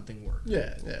make something work.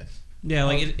 Yeah, yeah. Yeah,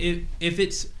 like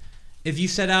if you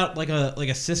set out like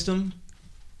a system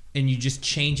and you just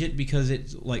change it because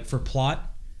it's like for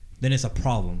plot, then it's a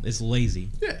problem. It's lazy.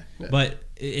 Yeah. But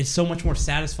it's so much more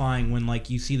satisfying when like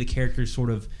you see the characters sort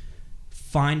of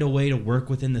find a way to work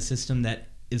within the system that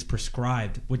is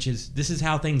prescribed, which is this is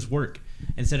how things work.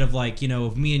 Instead of like,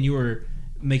 if me and you were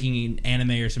making an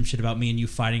anime or some shit about me and you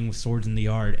fighting with swords in the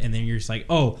yard, and then you're just like,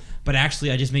 oh, but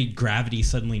actually I just made gravity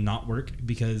suddenly not work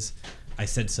because I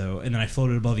said so, and then I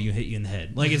floated above you and hit you in the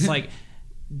head. Like it's like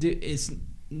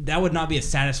that would not be a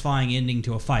satifying ending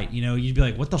to a fight. You'd be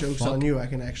like, what the fuck? Joke's on you, I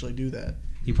can actually do that.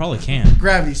 You probably can.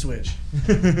 Gravity switch.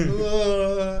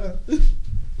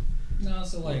 No,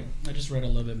 so like I just read a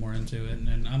little bit more into it,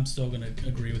 and I'm still going to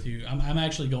agree with you. I'm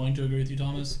actually going to agree with you,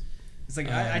 Thomas. It's like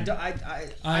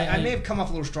I may have come off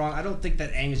a little strong. I don't think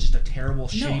that Aang is just a terrible,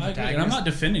 shitty protagonist. I'm not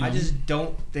defending him. I just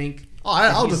don't think. Oh,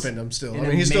 I'll defend him still. I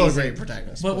mean, he's still a great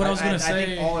protagonist. But what I was going to say, I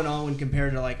think all in all, when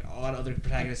compared to like a lot of other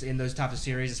protagonists in those types of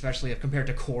series, especially compared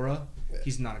to Korra,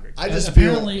 he's not a great.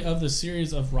 Apparently, of the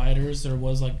series of writers, there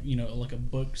was like a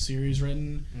book series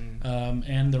written,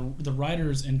 and the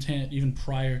writer's intent, even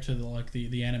prior to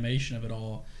the animation of it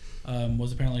all,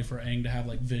 was apparently for Aang to have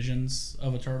like visions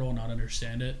of a turtle and not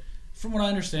understand it. From what I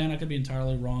understand, I could be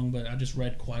entirely wrong, but I just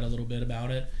read quite a little bit about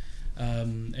it.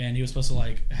 And he was supposed to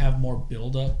like have more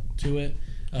build up to it,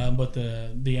 but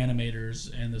the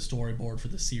animators and the storyboard for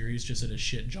the series just did a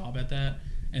shit job at that,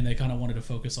 and they kind of wanted to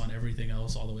focus on everything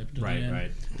else all the way up to the end.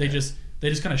 Right. They just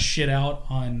kind of shit out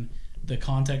on the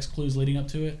context clues leading up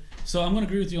to it. So I'm going to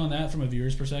agree with you on that from a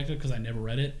viewer's perspective because I never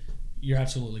read it. You're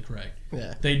absolutely correct.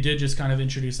 Yeah. They did just kind of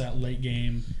introduce that late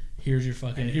game. Here's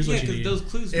what you need. Yeah, because those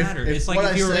clues matter. It's like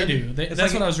if you were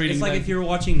that's what I was reading. It's like if you were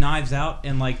watching Knives Out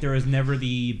and like there was never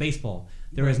the baseball,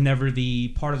 there was never the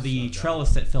part of the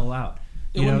trellis that fell out.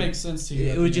 It would make sense to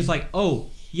you. It was just like, oh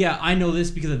yeah, I know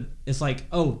this because it's like,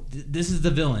 oh, this is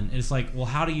the villain. And it's like, well,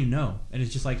 how do you know? And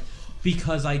it's just like,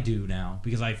 because I do now,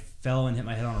 because I fell and hit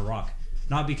my head on a rock.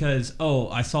 Not because, oh,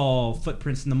 I saw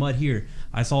footprints in the mud here.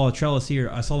 I saw a trellis here.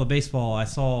 I saw the baseball. I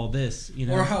saw this,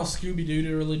 Or how Scooby-Doo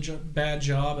did a really bad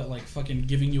job at, like, fucking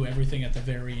giving you everything at the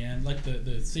very end. Like,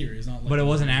 the series, not like... But it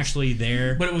wasn't actually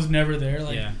there. But it was never there.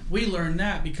 Like, we learned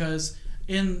that because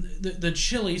in the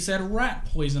chili said rat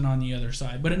poison on the other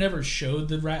side. But it never showed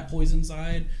the rat poison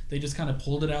side. They just kind of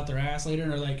pulled it out their ass later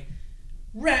and they're like...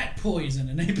 rat poison,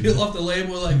 and they peel off the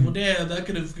label like, well, damn, that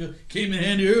could have came in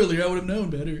handy earlier. I would have known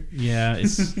better. Yeah,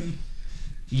 it's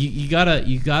you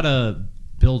gotta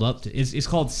build up to. It's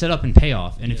called setup and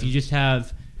payoff, and if you just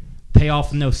have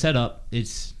payoff and no setup,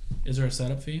 is there a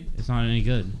setup fee? It's not any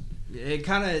good. It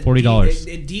kind of $40.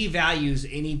 It devalues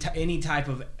any type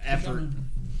of effort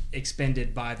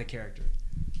expended by the character.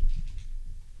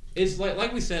 It's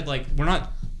like we said, like we're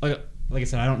not like I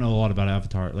said, I don't know a lot about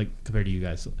Avatar, like compared to you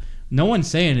guys. So, no one's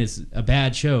saying it's a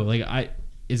bad show. Like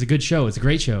it's a good show. It's a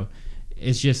great show.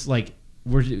 It's just like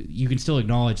you can still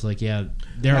acknowledge like there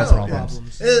are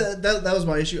problems. That was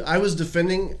my issue. I was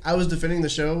defending the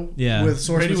show with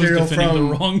source Brady material from the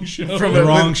wrong show. From the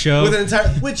wrong show. With an entire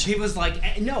which he was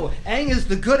like, no, Aang is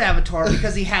the good Avatar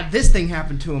because he had this thing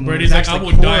happen to him. Brady's like, I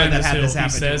will die in this hill, he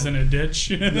says in a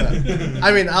ditch.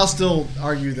 I mean, I'll still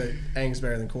argue that Aang's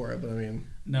better than Korra, but I mean,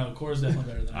 no, Korra's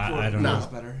definitely better than Korra. I don't know. Korra's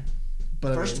better.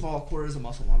 But first of all, Korra is a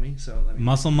muscle mommy, so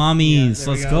muscle mommies.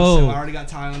 Let's go. So I already got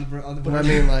Ty on the board. But I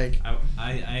mean, like,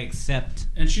 I accept.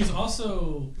 And she's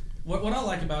also what I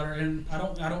like about her, and I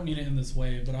don't mean it in this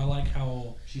way, but I like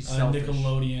how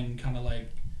Nickelodeon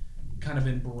kind of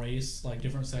embrace like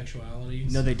different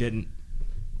sexualities. No, they didn't.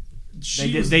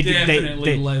 She was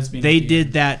definitely lesbian. They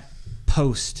did that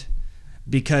post.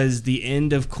 Because the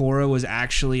end of Korra was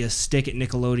actually a stick at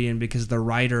Nickelodeon because the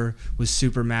writer was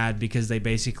super mad because they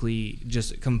basically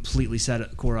just completely set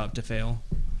Korra up to fail.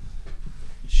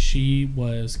 She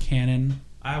was canon.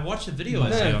 I watched a video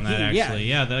essay on that actually.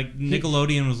 Yeah,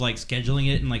 Nickelodeon was like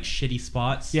scheduling it in like shitty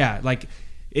spots. Yeah, like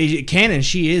canon.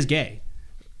 She is gay.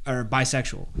 Or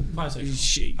bisexual.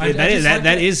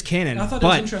 That is canon. I thought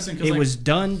but it was interesting it was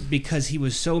done because he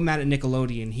was so mad at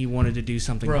Nickelodeon. He wanted to do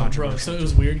something controversial. So it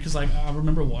was weird because like I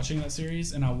remember watching that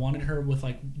series and I wanted her with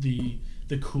like the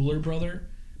cooler brother,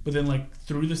 but then like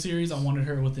through the series I wanted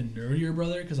her with the nerdier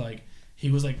brother because like he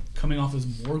was like coming off as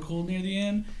more cool near the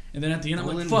end, and then at the end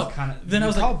I'm like fuck. Then I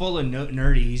was like, Bolin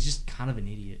nerdy. He's just kind of an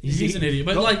idiot. He's an idiot.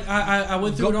 But like I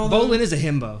went through it all. Bolin is a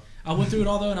himbo. I went through it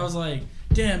all though, and I was like,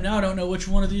 damn, now I don't know which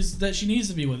one of these that she needs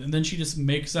to be with. And then she just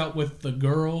makes out with the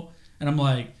girl, and I'm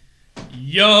like,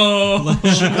 yo.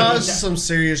 She caused some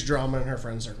serious drama in her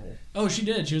friend circle. Oh, she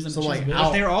did. She was in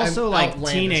they're also like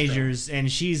teenagers,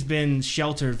 and she's been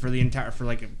sheltered for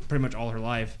pretty much all her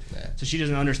life. Yeah. So she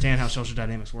doesn't understand how social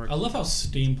dynamics work. I love how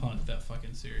steampunk that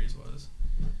fucking series was.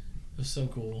 was so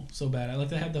cool, so bad. I like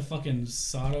they had the fucking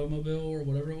Sotomobile or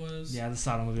whatever it was. Yeah, the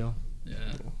Sotomobile. Yeah,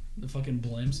 the fucking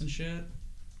blimps and shit.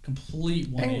 Complete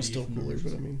 180. was still cooler,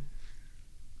 but I mean.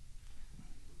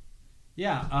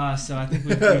 Yeah, so I think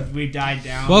we died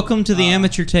down. Welcome to the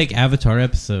Amateur Take Avatar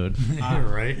episode. Yeah,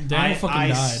 right. Daniel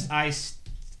fucking died.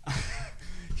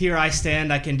 Here I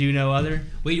stand, I can do no other.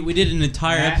 We did an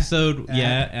entire episode. We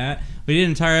did an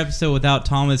entire episode without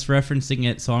Thomas referencing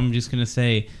it, so I'm just gonna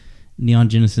say Neon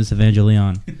Genesis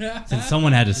Evangelion. Since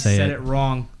someone had to say Said it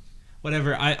wrong.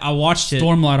 Whatever. I watched it.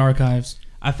 Stormlight Archives.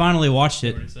 I finally watched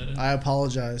it. I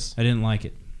apologize. I didn't like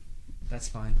it. That's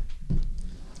fine.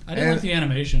 I didn't like the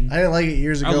animation. I didn't like it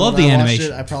years ago. I love the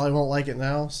animation. Watched it. I probably won't like it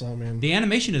now. So I mean, the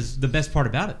animation is the best part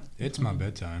about it. It's my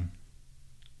bedtime.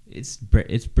 It's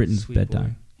Britain's Sweet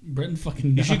bedtime. Britain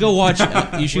fucking died. You should go watch.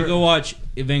 You should go watch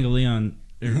Evangelion.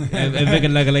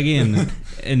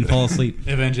 And fall asleep.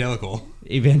 Evangelical.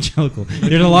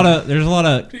 There's a lot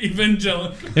of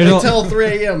evangelical. Until 3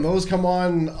 a.m. Those come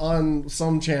on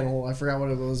some channel. I forgot what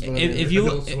it was. But if you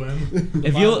look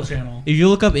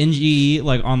up NGE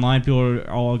like online, people are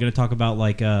all going to talk about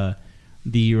like the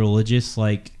religious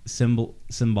like symbolism.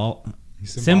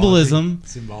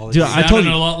 Dude, I told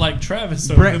you a lot like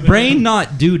Travis. Brain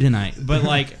not due tonight, but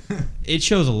like it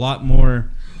shows a lot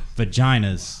more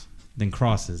vaginas than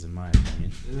crosses, in my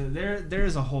opinion. There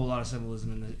is a whole lot of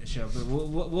symbolism in the show, but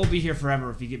we'll be here forever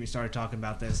if you get me started talking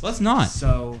about this. Let's not.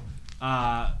 So,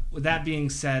 with that being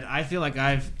said, I feel like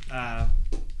I've,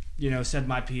 said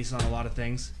my piece on a lot of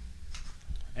things,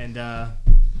 and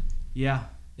yeah,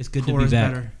 it's good to be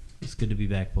back. Better. It's good to be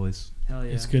back, boys. Hell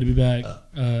yeah, it's good to be back.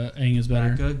 Aang is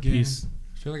better. Back again. Peace.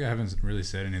 I feel like I haven't really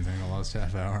said anything the last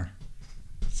half hour.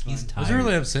 He's tired. I was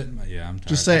really upset. Yeah, I'm tired.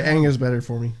 Just say Aang is better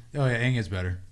for me. Oh yeah, Aang is better.